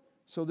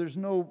 So there's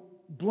no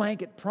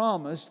blanket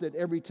promise that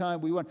every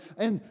time we want.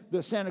 And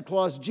the Santa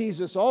Claus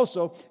Jesus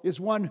also is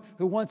one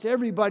who wants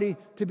everybody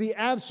to be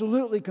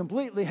absolutely,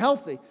 completely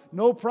healthy.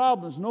 No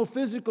problems, no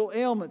physical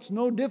ailments,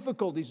 no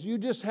difficulties. You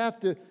just have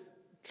to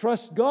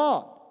trust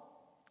God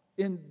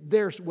in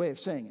their way of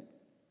saying it.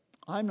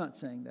 I'm not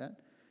saying that.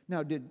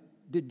 Now, did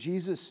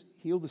Jesus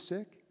heal the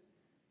sick?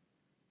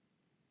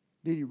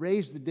 Did He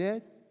raise the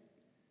dead?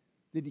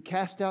 Did He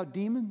cast out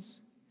demons?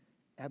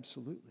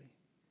 Absolutely.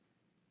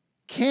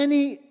 Can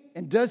He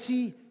and does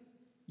He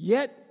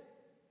yet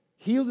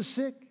heal the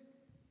sick,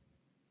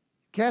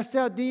 cast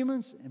out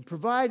demons, and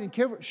provide and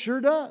care for?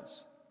 Sure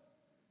does.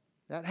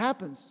 That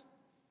happens.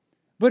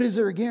 But is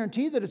there a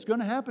guarantee that it's going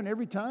to happen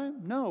every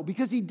time? No,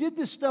 because He did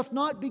this stuff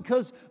not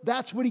because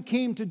that's what He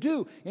came to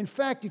do. In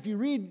fact, if you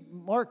read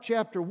Mark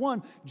chapter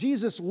 1,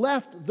 Jesus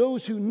left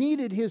those who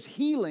needed His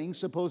healing,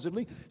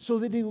 supposedly, so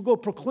that He would go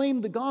proclaim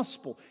the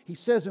gospel. He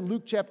says in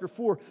Luke chapter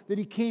 4 that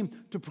He came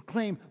to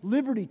proclaim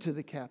liberty to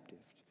the captive,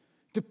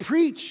 to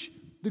preach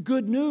the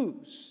good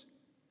news.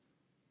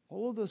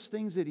 All of those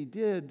things that He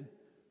did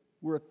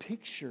were a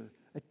picture,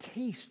 a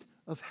taste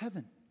of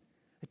heaven.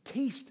 A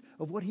taste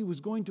of what He was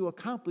going to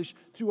accomplish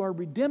through our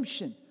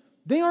redemption.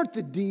 They aren't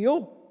the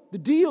deal. The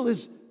deal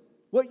is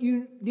what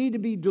you need to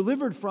be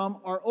delivered from.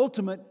 Our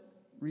ultimate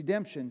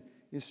redemption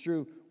is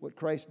through what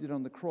Christ did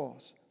on the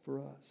cross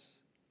for us.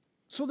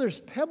 So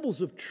there's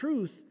pebbles of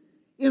truth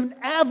in an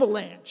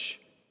avalanche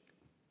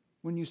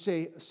when you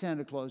say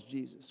Santa Claus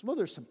Jesus. Well,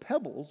 there's some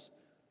pebbles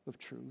of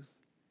truth,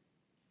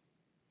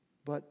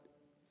 but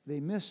they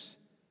miss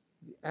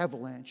the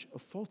avalanche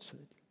of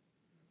falsehood.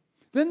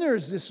 Then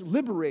there's this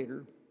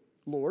liberator,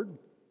 Lord,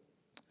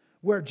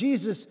 where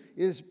Jesus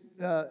is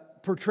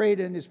portrayed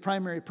in his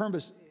primary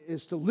purpose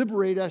is to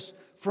liberate us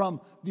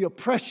from the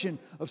oppression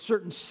of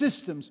certain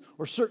systems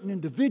or certain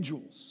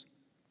individuals.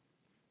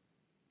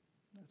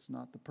 That's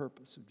not the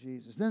purpose of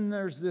Jesus. Then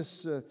there's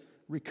this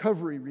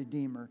recovery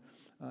redeemer.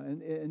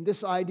 And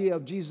this idea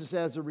of Jesus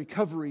as a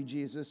recovery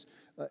Jesus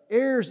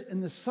errs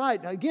in the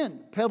sight,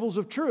 again, pebbles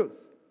of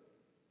truth.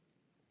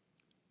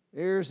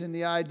 Errs in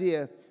the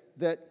idea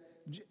that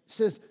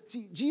says,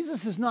 see,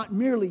 Jesus is not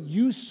merely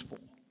useful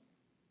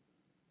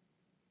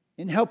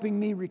in helping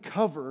me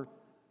recover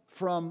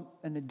from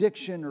an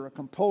addiction or a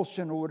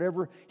compulsion or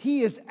whatever.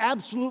 He is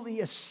absolutely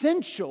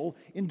essential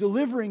in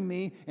delivering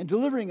me and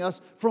delivering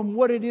us from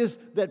what it is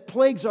that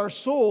plagues our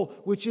soul,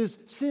 which is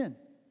sin.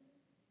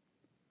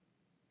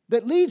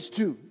 That leads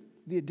to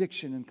the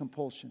addiction and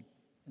compulsion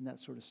and that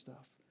sort of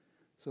stuff.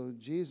 So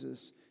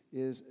Jesus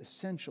is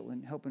essential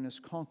in helping us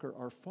conquer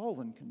our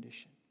fallen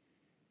condition.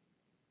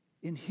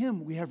 In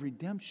Him we have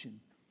redemption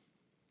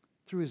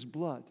through His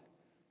blood,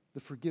 the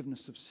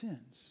forgiveness of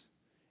sins,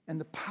 and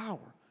the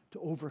power to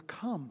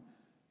overcome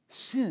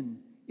sin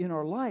in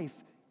our life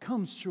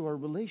comes through our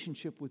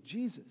relationship with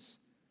Jesus.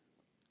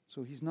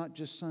 So He's not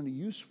just some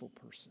useful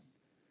person.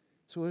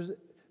 So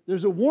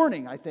there's a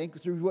warning, I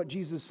think, through what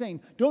Jesus is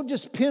saying. Don't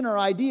just pin our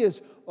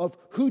ideas of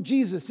who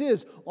Jesus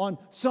is on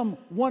some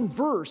one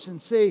verse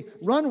and say,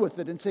 run with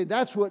it and say,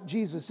 that's what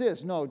Jesus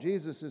is. No,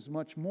 Jesus is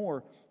much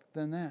more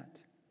than that.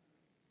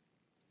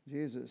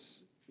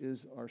 Jesus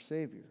is our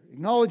Savior.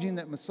 Acknowledging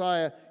that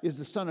Messiah is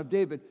the Son of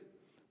David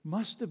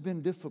must have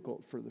been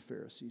difficult for the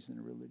Pharisees and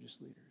the religious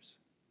leaders.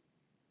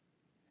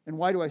 And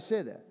why do I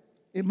say that?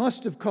 It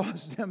must have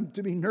caused them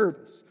to be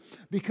nervous.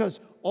 Because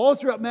all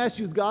throughout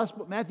Matthew's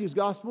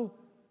gospel,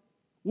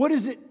 what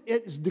is it?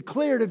 It's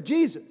declared of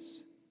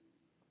Jesus.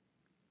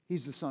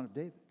 He's the Son of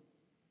David.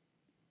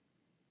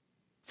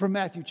 From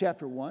Matthew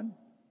chapter 1,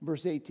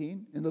 verse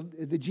 18, in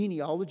the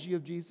genealogy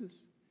of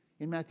Jesus,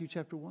 in Matthew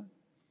chapter 1,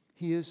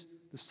 He is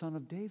the Son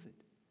of David.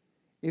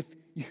 If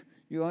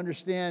you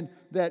understand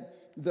that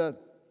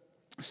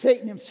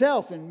Satan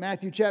himself in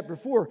Matthew chapter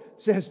 4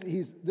 says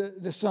he's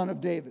the Son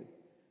of David.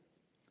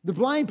 The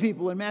blind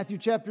people in Matthew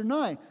chapter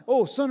 9,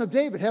 oh, Son of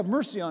David, have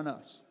mercy on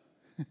us.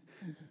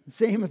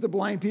 Same with the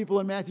blind people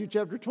in Matthew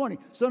chapter 20.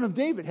 Son of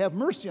David, have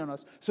mercy on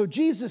us. So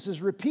Jesus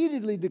is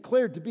repeatedly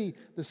declared to be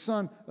the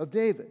Son of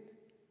David.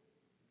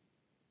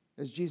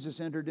 As Jesus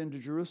entered into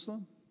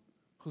Jerusalem,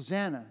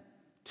 Hosanna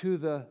to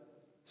the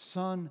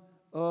Son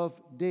of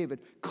David.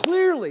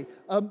 Clearly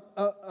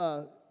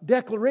a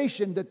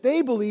declaration that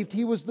they believed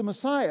He was the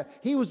Messiah.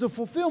 He was the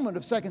fulfillment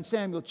of 2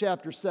 Samuel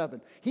chapter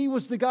 7. He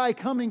was the guy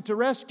coming to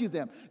rescue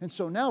them. And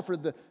so now for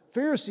the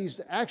Pharisees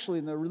to actually,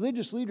 and the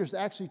religious leaders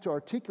actually to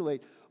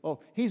articulate, oh,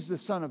 He's the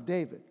Son of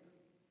David.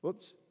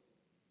 Whoops.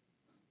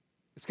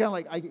 It's kind of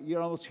like, you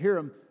almost hear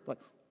them like,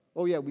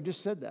 oh yeah, we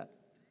just said that.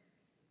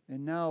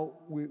 And now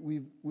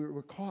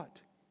we're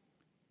caught.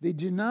 They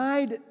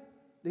denied,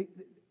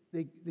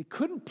 they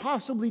couldn't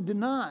possibly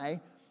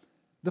deny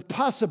the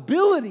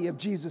possibility of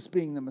Jesus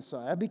being the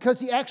Messiah because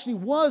He actually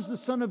was the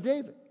Son of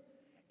David.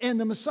 And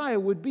the Messiah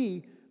would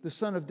be the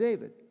Son of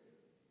David.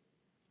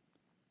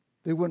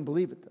 They wouldn't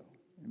believe it, though.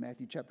 In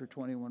Matthew chapter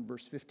 21,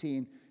 verse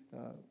 15,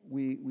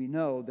 we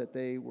know that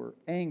they were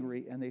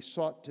angry and they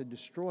sought to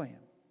destroy Him.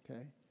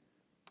 Okay?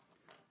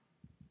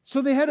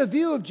 So they had a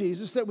view of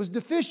Jesus that was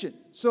deficient.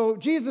 So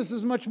Jesus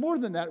is much more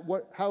than that.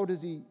 How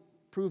does He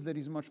prove that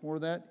He's much more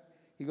than that?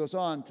 He goes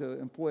on to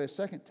employ a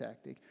second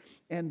tactic.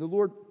 And the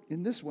Lord,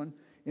 in this one,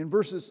 in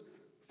verses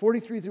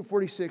 43 through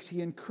 46,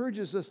 He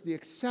encourages us the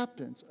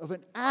acceptance of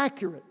an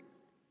accurate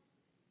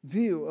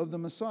view of the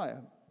Messiah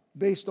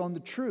based on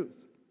the truth.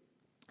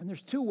 And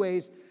there's two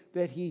ways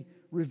that He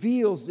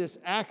reveals this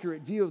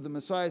accurate view of the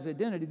Messiah's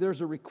identity.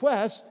 There's a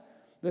request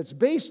that's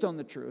based on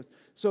the truth.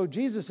 So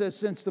Jesus says,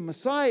 since the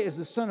Messiah is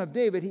the Son of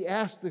David, He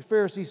asked the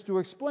Pharisees to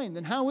explain.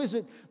 Then how is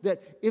it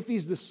that if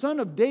He's the Son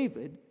of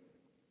David,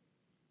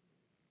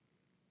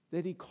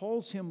 that He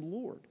calls Him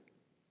Lord?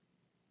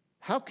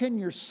 How can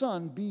your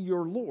Son be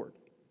your Lord?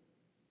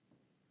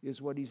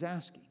 Is what He's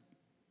asking.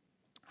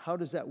 How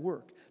does that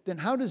work? Then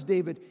how does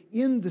David,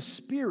 in the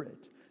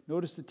Spirit,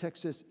 notice the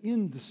text says,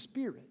 in the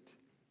Spirit.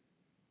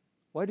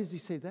 Why does he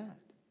say that?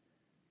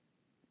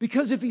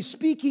 Because if he's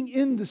speaking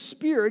in the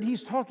Spirit,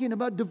 he's talking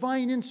about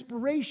divine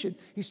inspiration.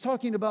 He's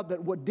talking about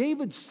that what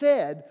David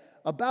said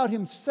about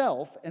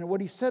himself and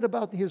what he said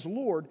about his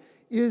Lord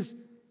is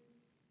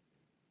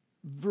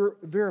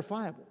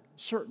verifiable,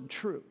 certain,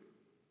 true.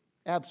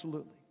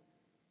 Absolutely.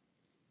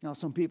 Now,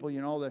 some people,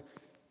 there's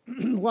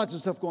lots of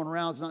stuff going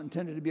around. It's not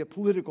intended to be a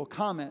political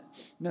comment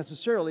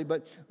necessarily,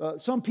 but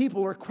some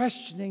people are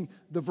questioning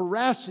the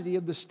veracity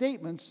of the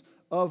statements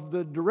of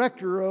the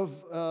director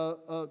of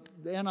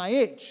the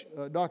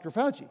NIH, Dr.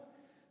 Fauci.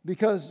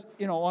 Because,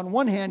 on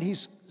one hand,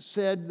 he's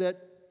said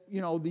that,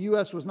 the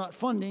U.S. was not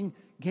funding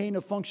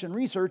gain-of-function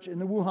research in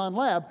the Wuhan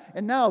lab,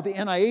 and now the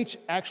NIH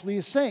actually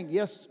is saying,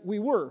 yes, we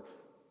were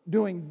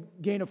doing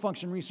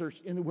gain-of-function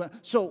research in the Wuhan.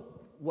 So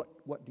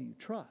what do you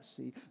trust?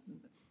 See,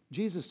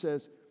 Jesus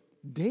says,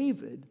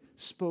 David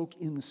spoke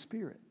in the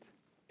Spirit,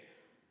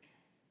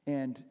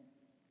 and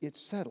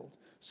it's settled.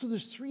 So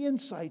there's three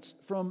insights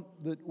from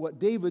what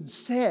David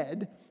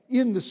said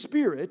in the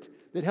Spirit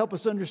that help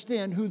us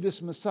understand who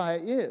this Messiah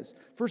is.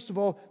 First of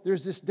all,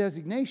 there's this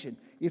designation.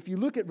 If you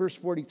look at verse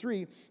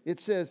 43, it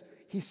says,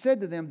 he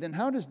said to them, then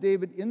how does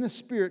David in the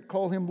Spirit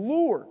call him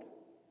Lord?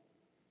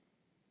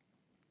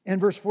 And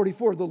verse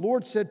 44, the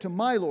Lord said to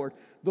my Lord.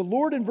 The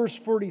Lord in verse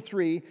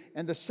 43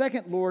 and the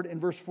second Lord in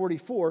verse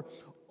 44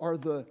 are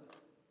the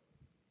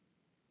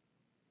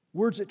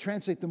words that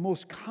translate the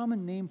most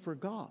common name for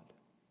God.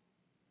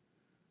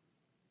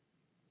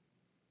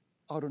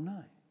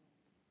 Adonai.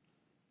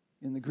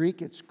 In the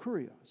Greek, it's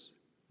kurios,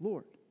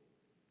 Lord.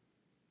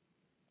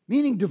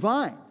 Meaning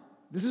divine.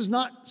 This is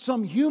not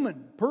some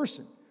human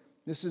person.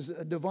 This is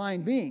a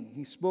divine being.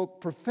 He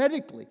spoke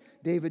prophetically,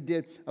 David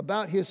did,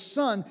 about his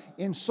son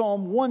in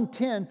Psalm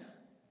 110,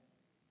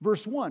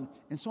 verse 1.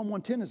 And Psalm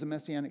 110 is a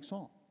messianic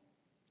psalm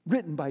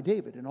written by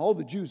David. And all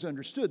the Jews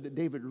understood that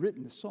David had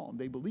written the psalm.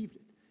 They believed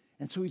it.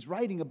 And so he's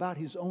writing about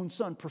his own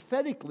son,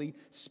 prophetically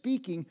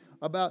speaking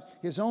about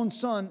his own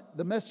son,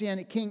 the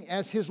messianic king,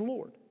 as his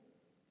Lord.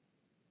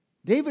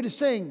 David is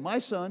saying, my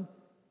son,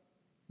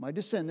 my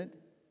descendant,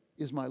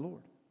 is my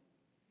Lord.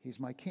 He's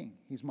my king.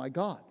 He's my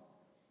God.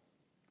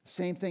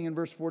 Same thing in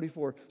verse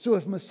 44. So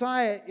if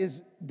Messiah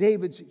is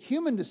David's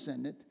human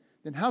descendant,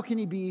 then how can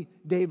he be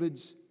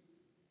David's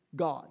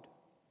God?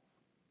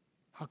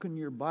 How can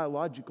your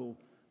biological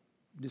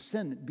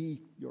descendant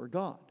be your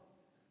God?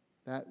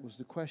 That was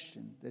the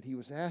question that he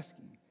was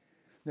asking.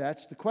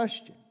 That's the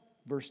question.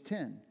 Verse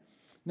 10.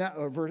 Now,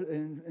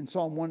 in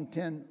Psalm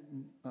 110,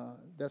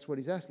 that's what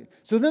he's asking.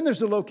 So then there's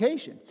the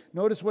location.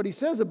 Notice what he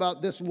says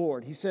about this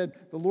Lord. He said,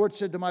 the Lord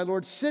said to my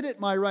Lord, sit at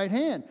my right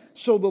hand.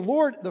 So the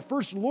Lord, the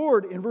first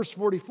Lord in verse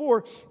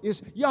 44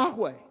 is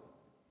Yahweh,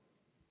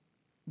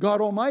 God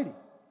Almighty.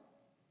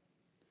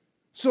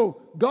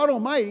 So God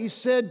Almighty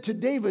said to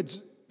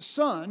David's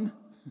son,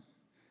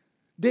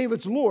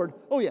 David's Lord,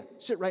 oh yeah,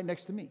 sit right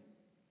next to me.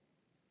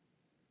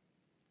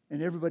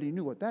 And everybody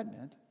knew what that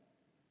meant.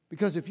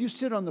 Because if you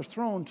sit on the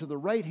throne to the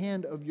right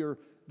hand of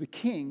the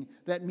king,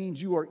 that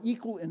means you are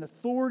equal in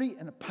authority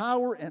and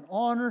power and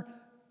honor.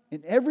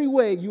 In every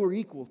way, you are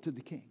equal to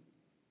the king.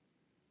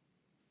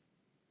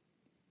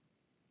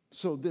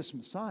 So this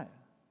Messiah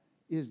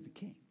is the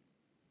king.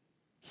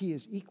 He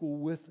is equal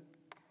with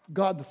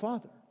God the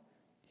Father.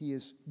 He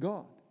is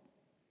God.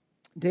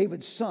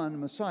 David's son,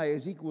 Messiah,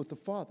 is equal with the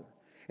Father.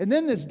 And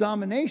then this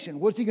domination,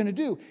 what's he going to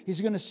do?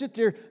 He's going to sit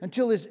there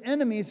until his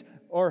enemies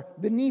are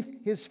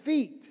beneath his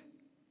feet.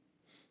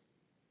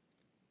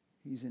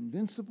 He's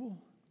invincible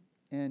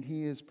and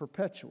he is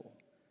perpetual.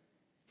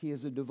 He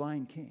is a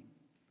divine king.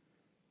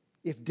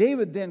 If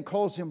David then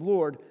calls him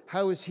Lord,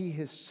 how is he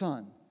his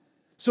son?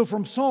 So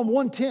from Psalm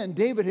 110,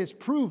 David has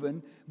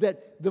proven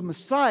that the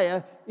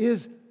Messiah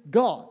is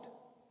God.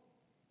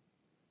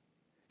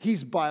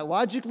 He's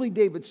biologically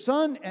David's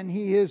son, and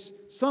he is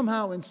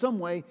somehow, in some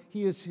way,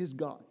 he is his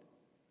God.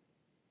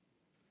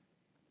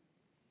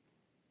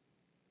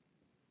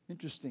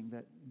 Interesting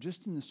that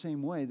just in the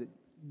same way that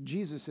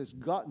Jesus has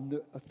gotten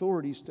the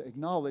authorities to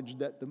acknowledge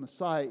that the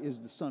Messiah is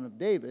the son of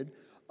David,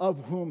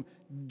 of whom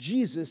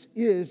Jesus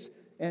is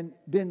and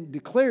been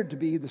declared to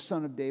be the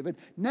son of David.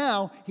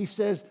 Now he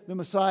says the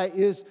Messiah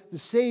is the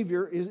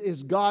Savior,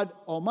 is God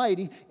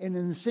Almighty, and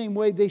in the same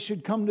way they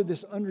should come to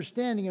this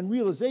understanding and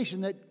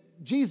realization that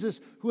Jesus,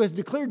 who has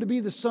declared to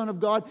be the Son of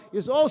God,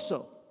 is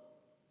also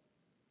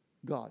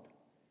God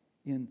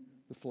in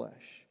the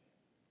flesh.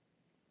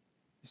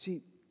 You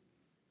see,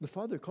 the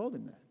Father called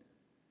him that.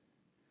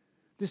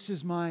 This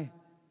is my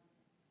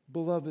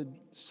beloved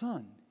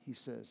Son, he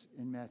says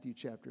in Matthew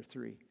chapter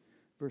 3,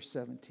 verse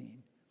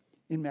 17.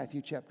 In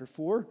Matthew chapter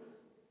 4,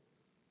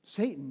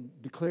 Satan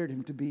declared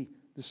him to be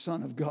the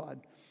Son of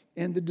God.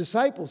 And the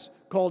disciples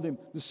called him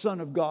the Son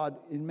of God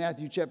in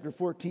Matthew chapter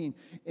 14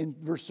 in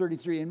verse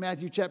 33. In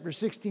Matthew chapter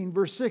 16,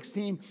 verse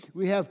 16,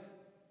 we have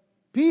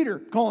Peter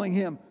calling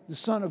him the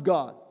Son of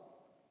God.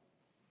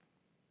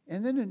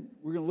 And then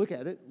we're going to look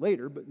at it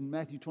later, but in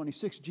Matthew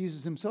 26,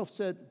 Jesus himself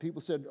said,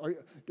 people said,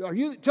 are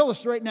you, tell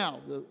us right now,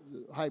 the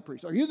high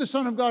priest, are you the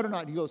Son of God or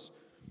not? He goes,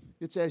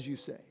 it's as you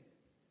say.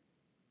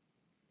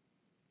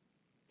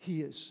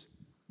 He is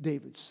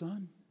David's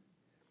son.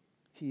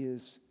 He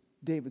is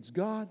David's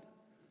God.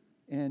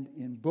 And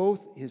in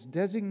both his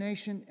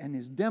designation and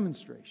his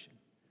demonstration,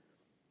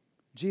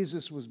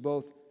 Jesus was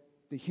both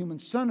the human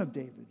son of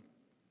David,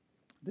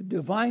 the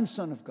divine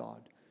Son of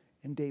God,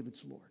 and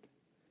David's Lord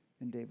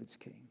and David's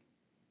King.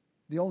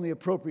 The only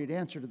appropriate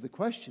answer to the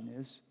question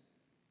is,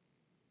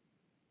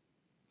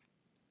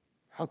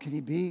 how can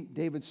he be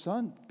David's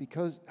son?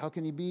 How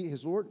can he be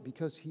his Lord?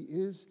 Because he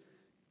is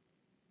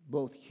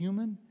both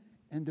human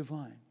and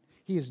divine.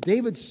 He is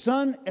David's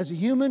son as a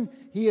human.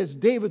 He is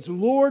David's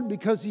Lord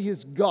because he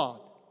is God.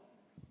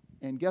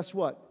 And guess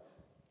what?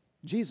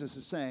 Jesus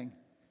is saying,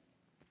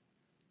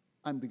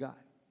 I'm the guy.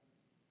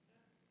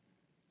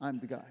 I'm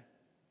the guy.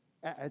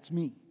 It's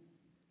me.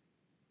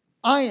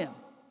 I am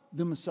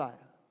the Messiah.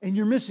 And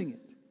you're missing it.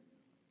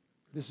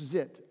 This is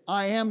it.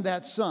 I am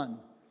that Son.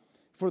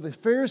 For the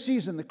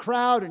Pharisees and the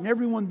crowd and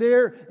everyone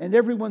there and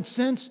everyone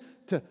since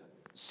to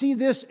see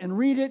this and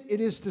read it, it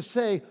is to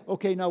say,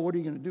 okay, now what are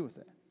you going to do with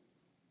that?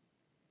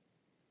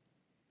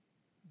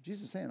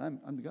 Jesus is saying,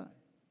 I'm the guy.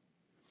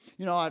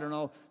 You know, I don't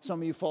know,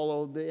 some of you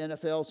follow the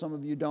NFL, some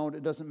of you don't,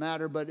 it doesn't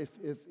matter, but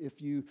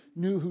if you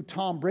knew who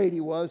Tom Brady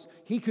was,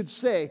 he could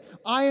say,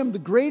 I am the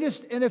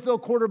greatest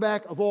NFL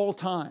quarterback of all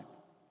time.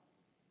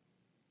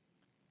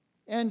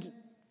 And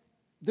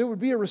there would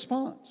be a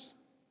response,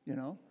 you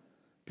know.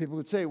 People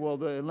would say, well,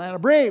 the Atlanta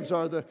Braves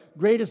are the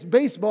greatest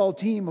baseball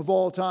team of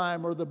all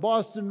time, or the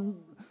Boston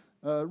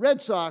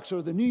Red Sox,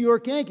 or the New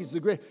York Yankees,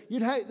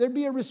 there'd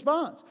be a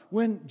response.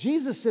 When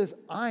Jesus says,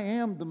 I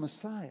am the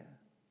Messiah,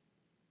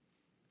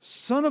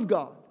 Son of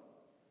God,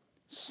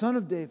 Son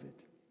of David,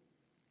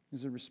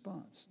 is a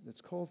response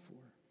that's called for.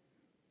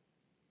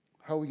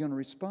 How are we going to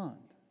respond?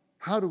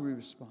 How do we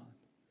respond?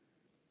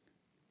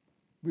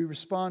 We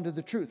respond to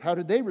the truth. How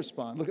did they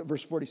respond? Look at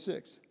verse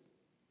 46.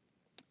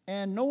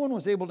 And no one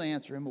was able to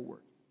answer him a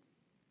word.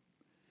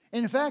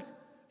 And in fact,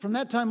 from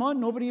that time on,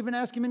 nobody even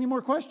asked him any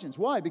more questions.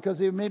 Why? Because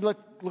they were made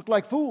look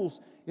like fools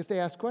if they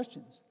asked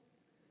questions.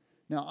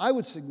 Now, I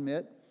would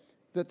submit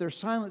that their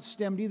silence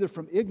stemmed either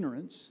from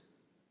ignorance,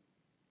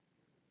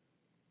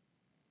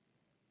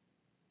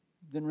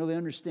 didn't really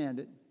understand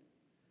it,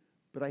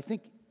 but I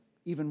think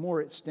even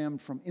more it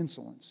stemmed from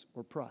insolence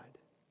or pride.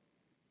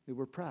 They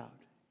were proud,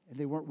 and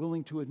they weren't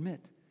willing to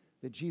admit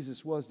that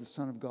Jesus was the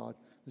Son of God,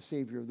 the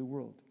Savior of the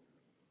world.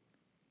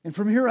 And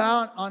from here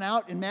on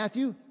out in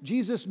Matthew,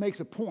 Jesus makes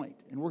a point,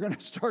 and we're going to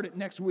start it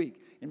next week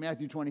in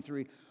Matthew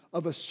 23,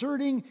 of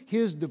asserting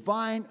his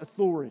divine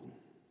authority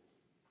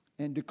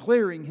and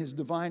declaring his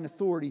divine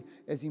authority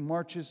as he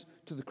marches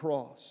to the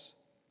cross.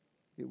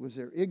 It was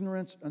their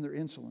ignorance and their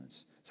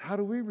insolence. So how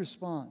do we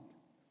respond?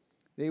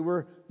 They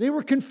were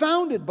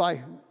confounded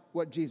by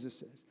what Jesus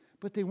says,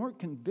 but they weren't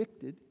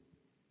convicted,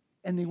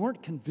 and they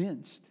weren't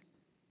convinced,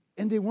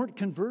 and they weren't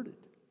converted.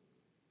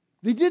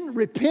 They didn't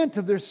repent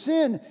of their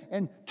sin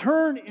and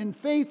turn in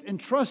faith and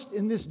trust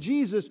in this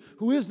Jesus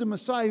who is the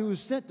Messiah who was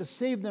sent to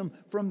save them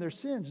from their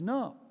sins.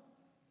 No.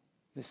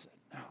 They said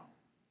no.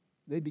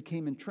 They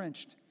became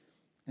entrenched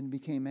and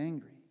became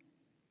angry.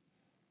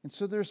 And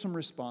so there are some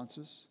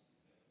responses.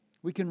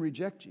 We can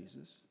reject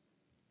Jesus.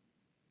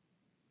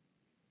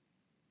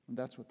 And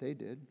that's what they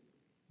did.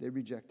 They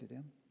rejected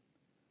him.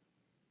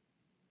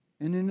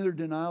 And in their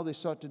denial, they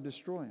sought to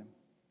destroy him.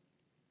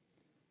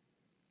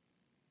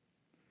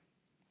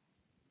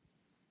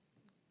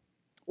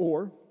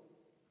 Or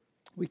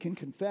we can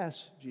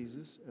confess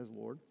Jesus as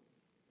Lord.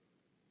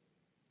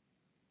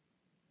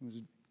 It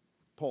was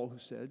Paul who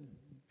said,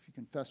 if you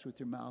confess with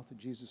your mouth that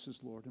Jesus is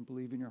Lord and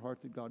believe in your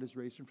heart that God has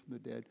raised him from the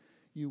dead,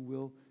 you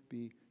will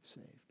be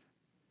saved.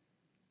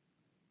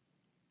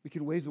 We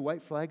can wave the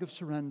white flag of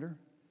surrender.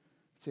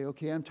 Say,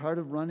 okay, I'm tired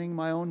of running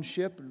my own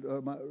ship,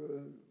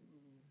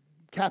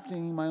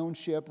 captaining my own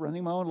ship,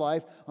 running my own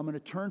life. I'm going to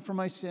turn from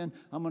my sin.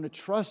 I'm going to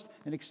trust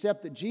and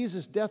accept that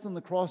Jesus' death on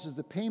the cross is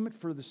the payment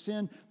for the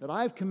sin that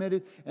I've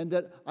committed, and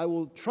that I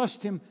will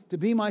trust him to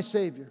be my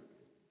Savior.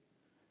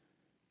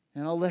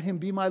 And I'll let him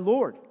be my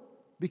Lord.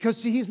 Because,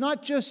 see, he's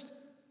not just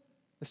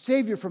a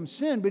Savior from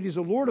sin, but he's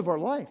a Lord of our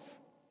life.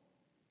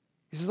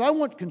 He says, I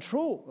want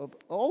control of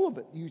all of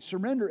it. You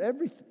surrender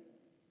everything.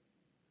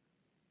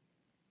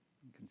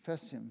 And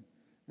confess him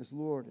as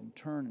Lord and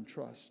turn and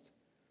trust.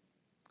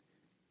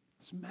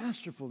 It's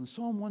masterful. In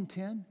Psalm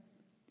 110,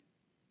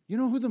 you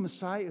know who the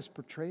Messiah is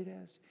portrayed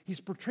as? He's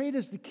portrayed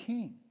as the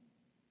king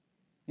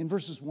in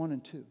verses 1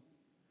 and 2.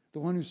 The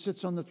one who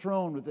sits on the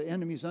throne with the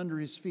enemies under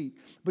his feet.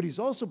 But he's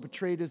also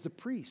portrayed as the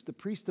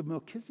priest of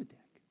Melchizedek.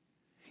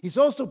 He's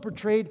also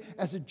portrayed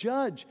as a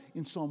judge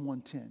in Psalm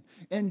 110.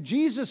 And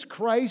Jesus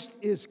Christ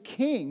is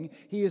king,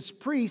 he is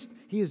priest,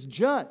 he is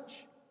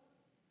judge.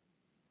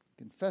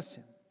 Confess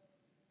him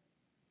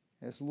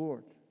as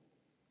Lord.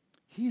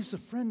 He is a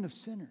friend of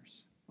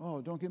sinners. Oh,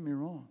 don't get me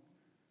wrong.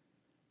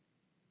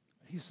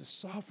 He's the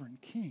sovereign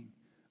king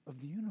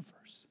of the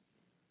universe.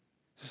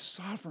 He's a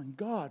sovereign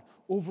God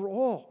over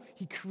all.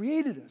 He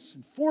created us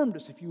and formed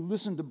us. If you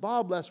listened to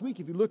Bob last week,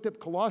 if you looked up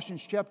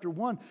Colossians chapter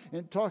 1, and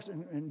it talks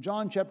in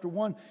John chapter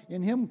 1,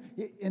 in him,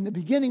 in the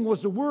beginning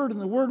was the Word, and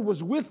the Word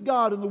was with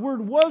God, and the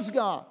Word was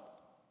God.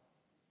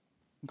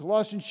 In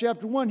Colossians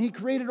chapter 1, he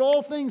created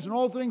all things, and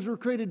all things were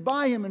created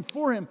by him and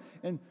for him,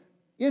 and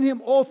in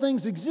him all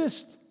things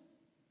exist.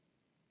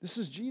 This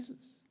is Jesus.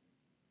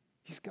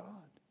 He's God.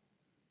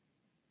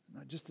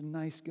 Not just a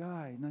nice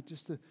guy, not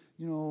just a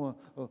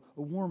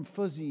warm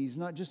fuzzy. He's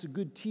not just a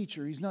good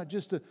teacher. He's not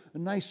just a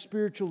nice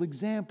spiritual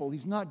example.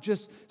 He's not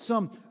just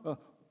some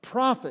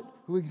prophet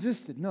who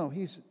existed. No,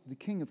 he's the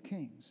King of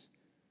Kings.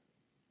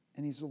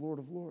 And he's the Lord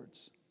of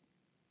Lords.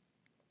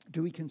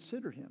 Do we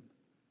consider him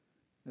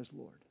as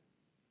Lord?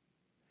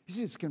 You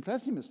see, it's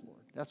confess him as Lord.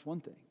 That's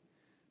one thing.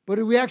 But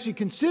do we actually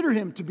consider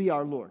him to be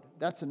our Lord?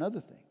 That's another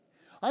thing.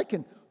 I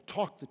can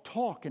talk the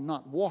talk and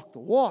not walk the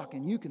walk.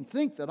 And you can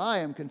think that I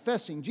am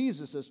confessing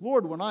Jesus as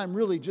Lord when I'm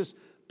really just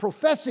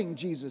professing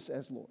Jesus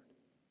as Lord.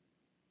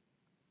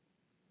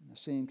 And the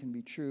same can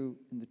be true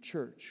in the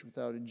church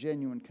without a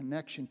genuine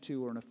connection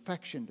to or an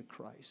affection to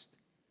Christ.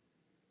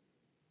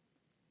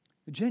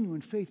 A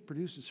genuine faith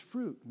produces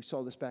fruit. We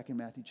saw this back in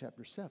Matthew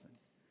chapter 7.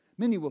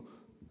 Many will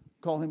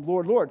call him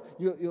Lord, Lord.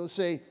 You'll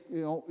say,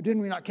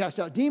 didn't we not cast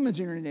out demons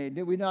in your name?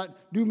 Did we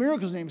not do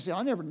miracles in your name? You say,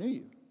 I never knew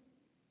you.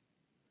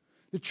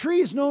 The tree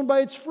is known by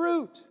its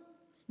fruit.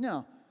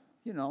 Now,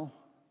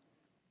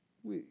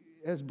 we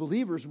as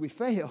believers, we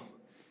fail.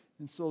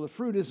 And so the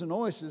fruit isn't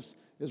always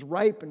as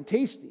ripe and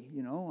tasty,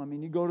 I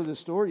mean, you go to the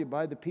store, you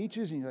buy the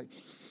peaches, and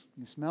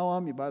you smell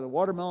them. You buy the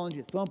watermelons,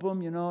 you thump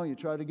them, you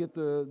try to get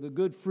the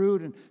good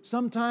fruit. And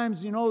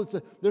sometimes,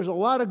 there's a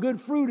lot of good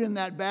fruit in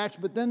that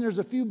batch, but then there's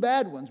a few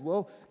bad ones.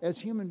 Well, as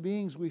human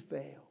beings, we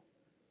fail.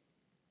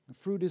 The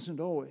fruit isn't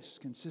always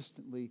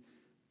consistently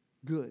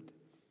good,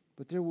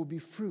 but there will be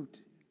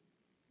fruit.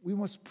 We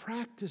must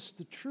practice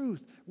the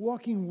truth,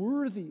 walking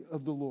worthy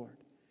of the Lord,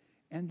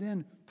 and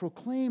then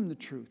proclaim the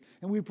truth.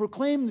 And we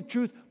proclaim the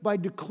truth by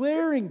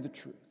declaring the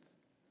truth.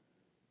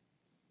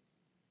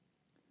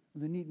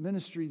 The neat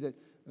ministry that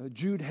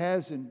Jude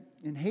has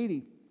in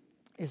Haiti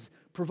is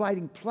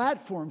providing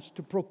platforms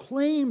to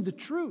proclaim the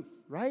truth,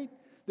 right?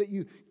 That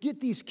you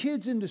get these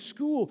kids into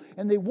school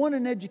and they want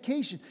an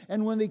education.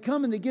 And when they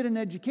come and they get an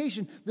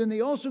education, then they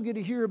also get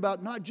to hear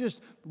about not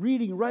just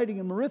reading, writing,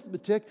 and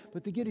arithmetic,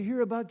 but they get to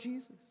hear about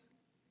Jesus.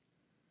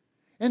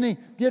 And they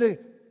get a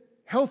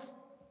health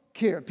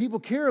care. People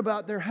care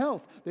about their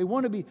health. They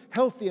want to be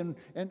healthy and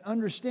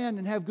understand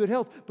and have good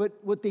health. But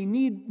what they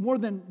need more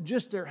than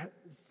just their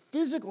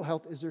physical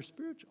health is their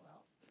spiritual health.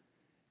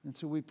 And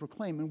so we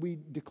proclaim and we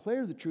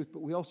declare the truth,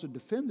 but we also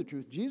defend the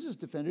truth. Jesus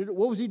defended it.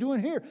 What was he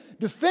doing here?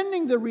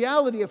 Defending the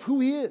reality of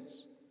who he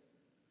is.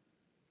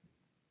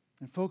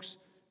 And folks,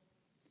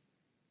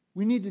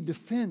 we need to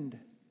defend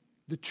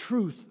the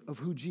truth of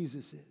who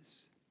Jesus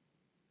is.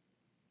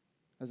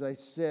 As I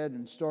said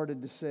and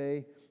started to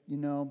say,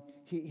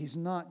 he's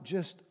not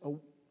just a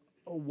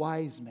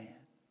wise man.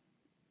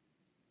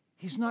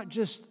 He's not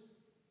just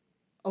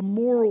a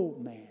moral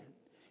man.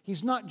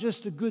 He's not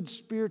just a good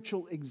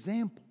spiritual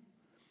example.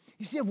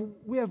 You see,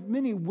 we have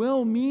many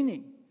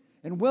well-meaning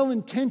and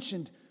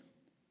well-intentioned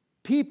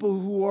people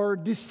who are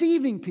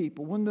deceiving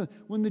people.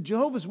 When the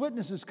Jehovah's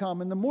Witnesses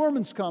come and the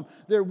Mormons come,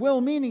 they're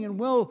well-meaning and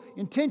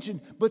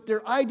well-intentioned, but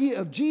their idea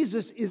of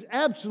Jesus is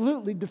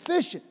absolutely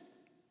deficient.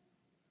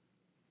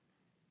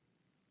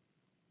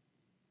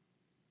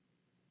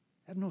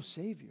 Have no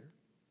Savior.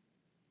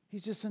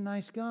 He's just a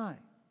nice guy.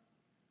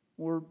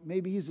 Or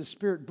maybe he's a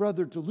spirit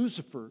brother to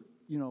Lucifer,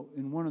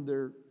 in one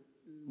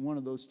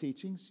of those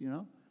teachings,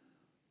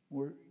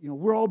 Or,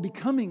 we're all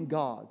becoming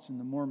gods in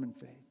the Mormon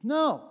faith.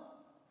 No,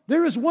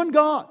 there is one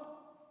God,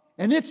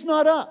 and it's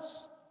not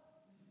us.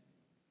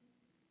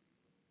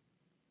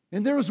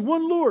 And there is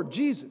one Lord,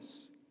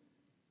 Jesus.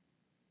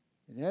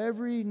 And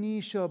every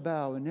knee shall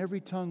bow, and every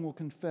tongue will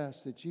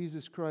confess that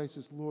Jesus Christ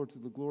is Lord to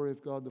the glory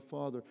of God the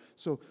Father.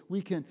 So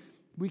we can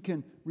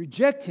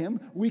reject him,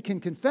 we can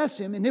confess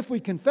him, and if we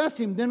confess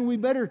him, then we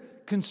better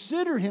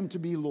consider him to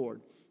be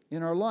Lord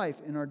in our life,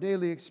 in our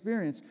daily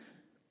experience.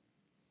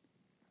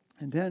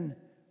 And then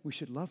we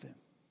should love him.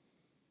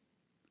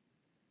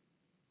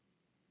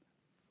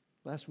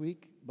 Last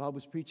week, Bob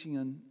was preaching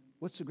on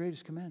what's the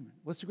greatest commandment?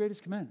 What's the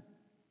greatest commandment?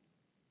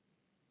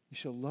 You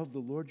shall love the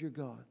Lord your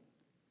God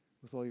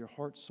with all your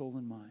heart, soul,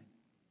 and mind.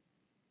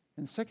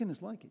 And the second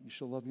is like it. You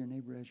shall love your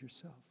neighbor as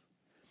yourself.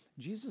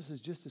 Jesus has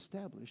just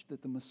established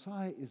that the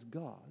Messiah is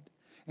God,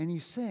 and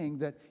he's saying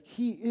that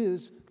he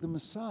is the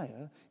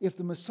Messiah. If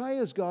the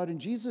Messiah is God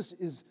and Jesus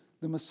is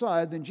the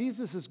Messiah, then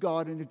Jesus is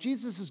God, and if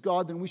Jesus is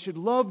God, then we should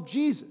love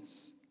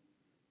Jesus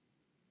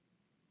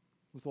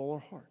with all our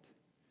heart,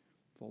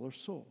 with all our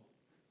soul,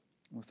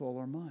 and with all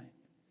our mind.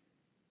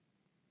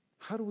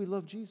 How do we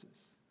love Jesus?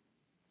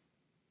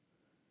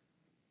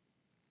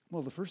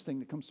 Well, the first thing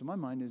that comes to my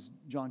mind is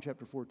John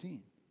chapter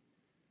 14.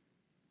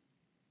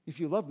 If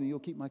you love me, you'll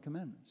keep my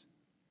commandments.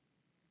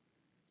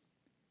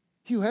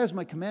 He who has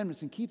my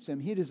commandments and keeps them,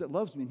 he it is that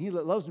loves me. And he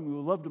that loves me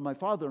will love to my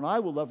Father, and I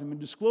will love him and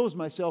disclose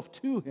myself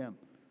to him.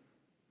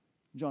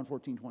 John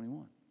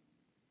 14:21.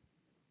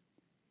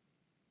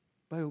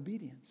 By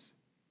obedience.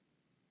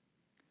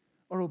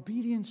 Our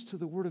obedience to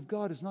the Word of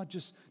God is not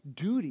just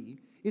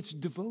duty, it's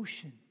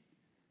devotion.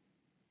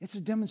 It's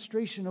a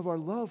demonstration of our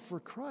love for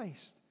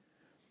Christ,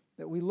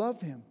 that we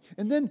love him.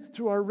 And then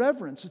through our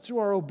reverence, through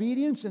our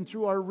obedience and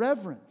through our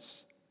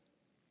reverence.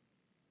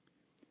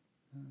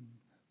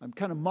 I'm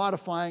kind of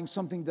modifying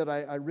something that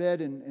I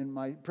read in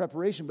my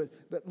preparation,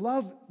 but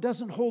love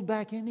doesn't hold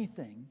back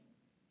anything.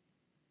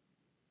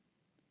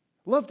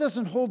 Love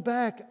doesn't hold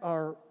back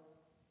our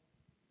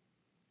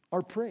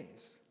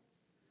praise.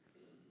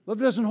 Love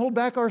doesn't hold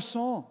back our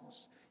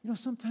songs.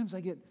 Sometimes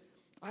I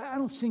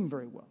don't sing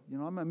very well.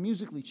 I'm a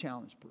musically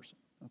challenged person,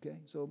 okay?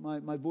 So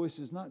my voice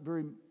is not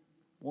very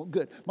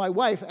good. My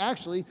wife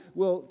actually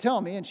will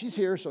tell me, and she's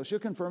here, so she'll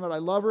confirm it. I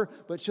love her,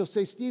 but she'll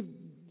say, Steve,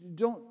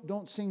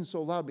 don't sing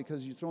so loud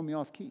because you throw me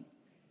off key.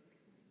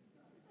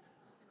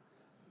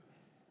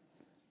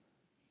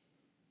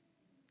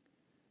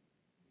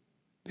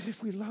 But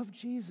if we love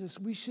Jesus,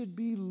 we should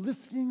be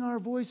lifting our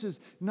voices,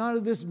 not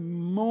of this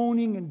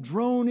moaning and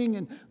droning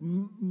and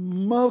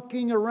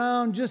mucking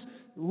around. Just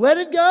let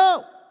it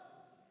go.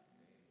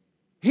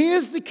 He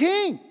is the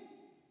King.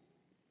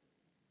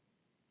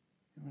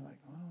 And we're like,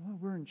 oh,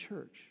 we're in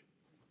church.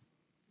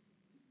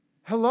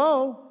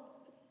 Hello?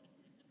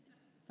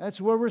 That's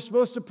where we're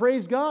supposed to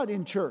praise God,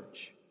 in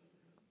church.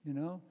 You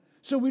know?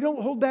 So we don't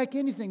hold back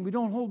anything. We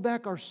don't hold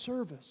back our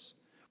service.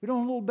 We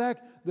don't hold back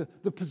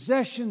the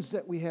possessions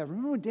that we have.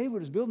 Remember when David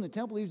was building the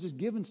temple, he was just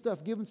giving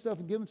stuff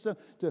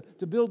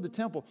to build the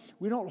temple.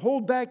 We don't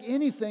hold back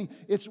anything.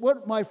 It's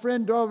what my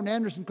friend Darwin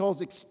Anderson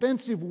calls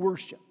expensive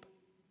worship.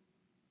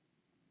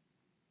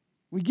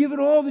 We give it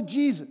all to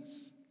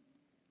Jesus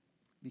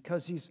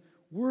because He's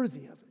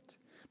worthy of it.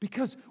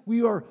 Because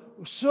we are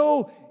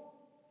so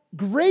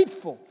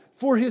grateful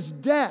for His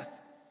death,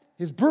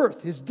 His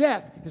birth, His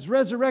death, His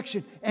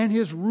resurrection, and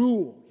His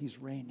rule. He's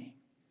reigning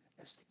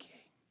as the King.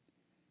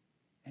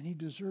 And He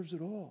deserves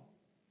it all.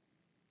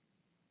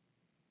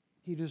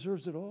 He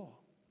deserves it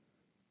all.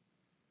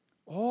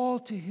 All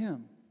to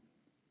Him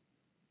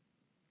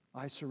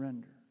I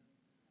surrender.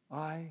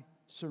 I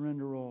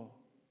surrender all.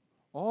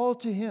 All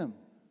to Him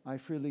I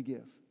freely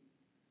give.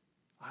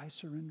 I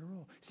surrender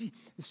all. See,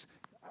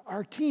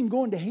 our team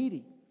going to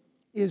Haiti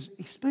is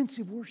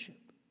expensive worship.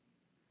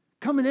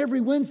 Coming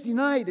every Wednesday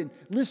night and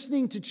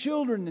listening to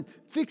children and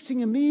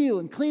fixing a meal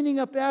and cleaning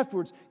up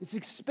afterwards. It's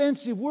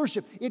expensive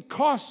worship. It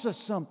costs us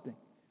something.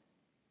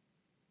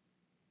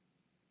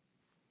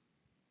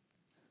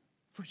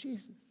 For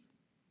Jesus.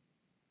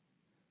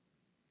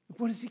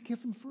 What has He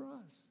given for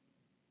us?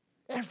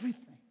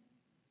 Everything.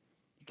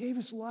 He gave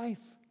His life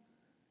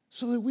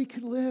so that we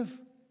could live.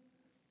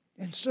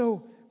 And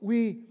so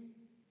we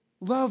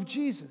love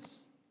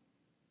Jesus.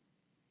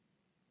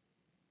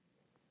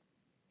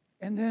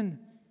 And then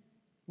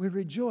we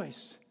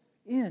rejoice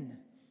in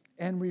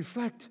and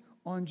reflect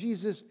on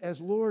Jesus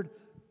as Lord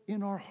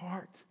in our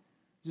heart.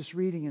 Just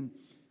reading in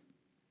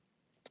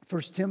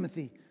 1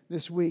 Timothy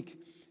this week.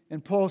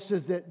 And Paul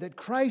says that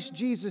Christ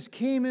Jesus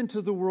came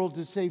into the world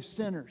to save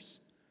sinners,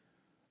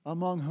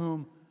 among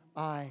whom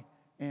I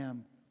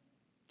am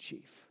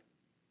chief.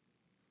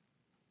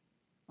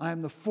 I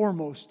am the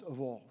foremost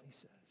of all, he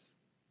says.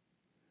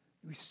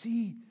 We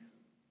see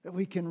that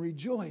we can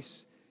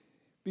rejoice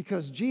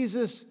because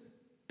Jesus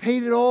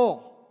paid it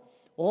all.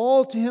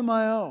 All to Him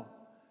I owe.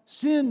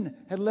 Sin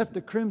had left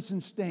a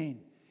crimson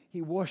stain.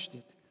 He washed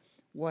it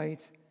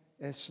white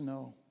as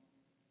snow.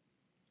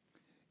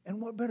 And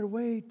what better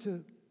way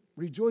to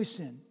rejoice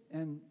in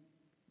and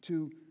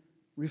to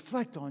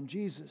reflect on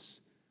Jesus'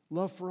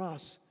 love for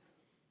us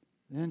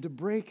than to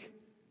break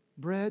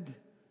bread,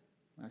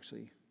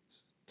 actually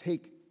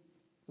take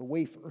the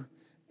wafer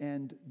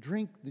and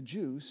drink the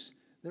juice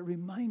that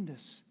remind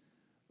us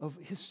of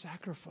His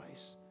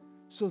sacrifice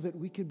so that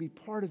we can be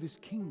part of His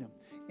kingdom.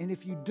 And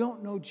if you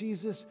don't know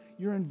Jesus,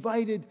 you're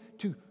invited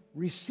to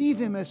receive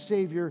Him as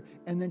Savior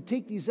and then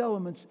take these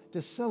elements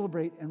to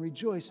celebrate and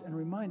rejoice and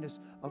remind us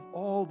of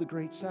all the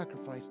great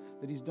sacrifice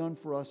that He's done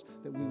for us,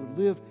 that we would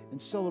live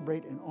and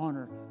celebrate and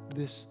honor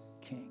this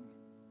King.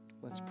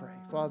 Let's pray.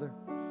 Father,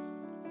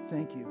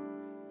 thank You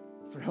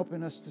for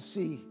helping us to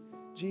see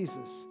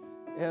Jesus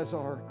as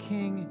our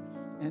King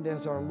and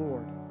as our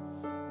Lord.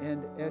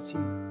 And as He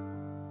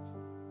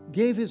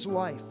gave His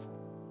life,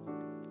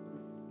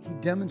 He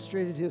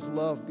demonstrated His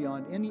love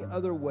beyond any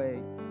other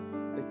way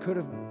that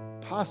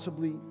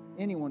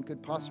anyone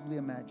could possibly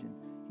imagine.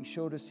 He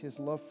showed us His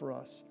love for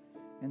us.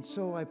 And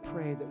so I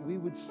pray that we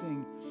would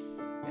sing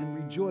and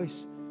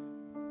rejoice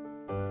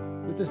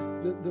with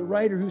the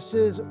writer who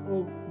says,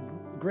 oh,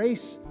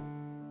 grace,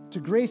 to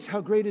grace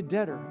how great a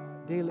debtor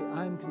daily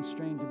I'm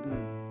constrained to be.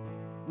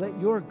 Let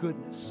Your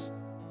goodness,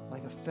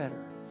 like a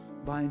fetter,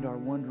 bind our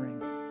wondering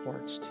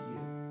hearts to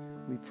You.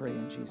 We pray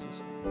in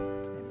Jesus' name.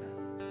 Amen.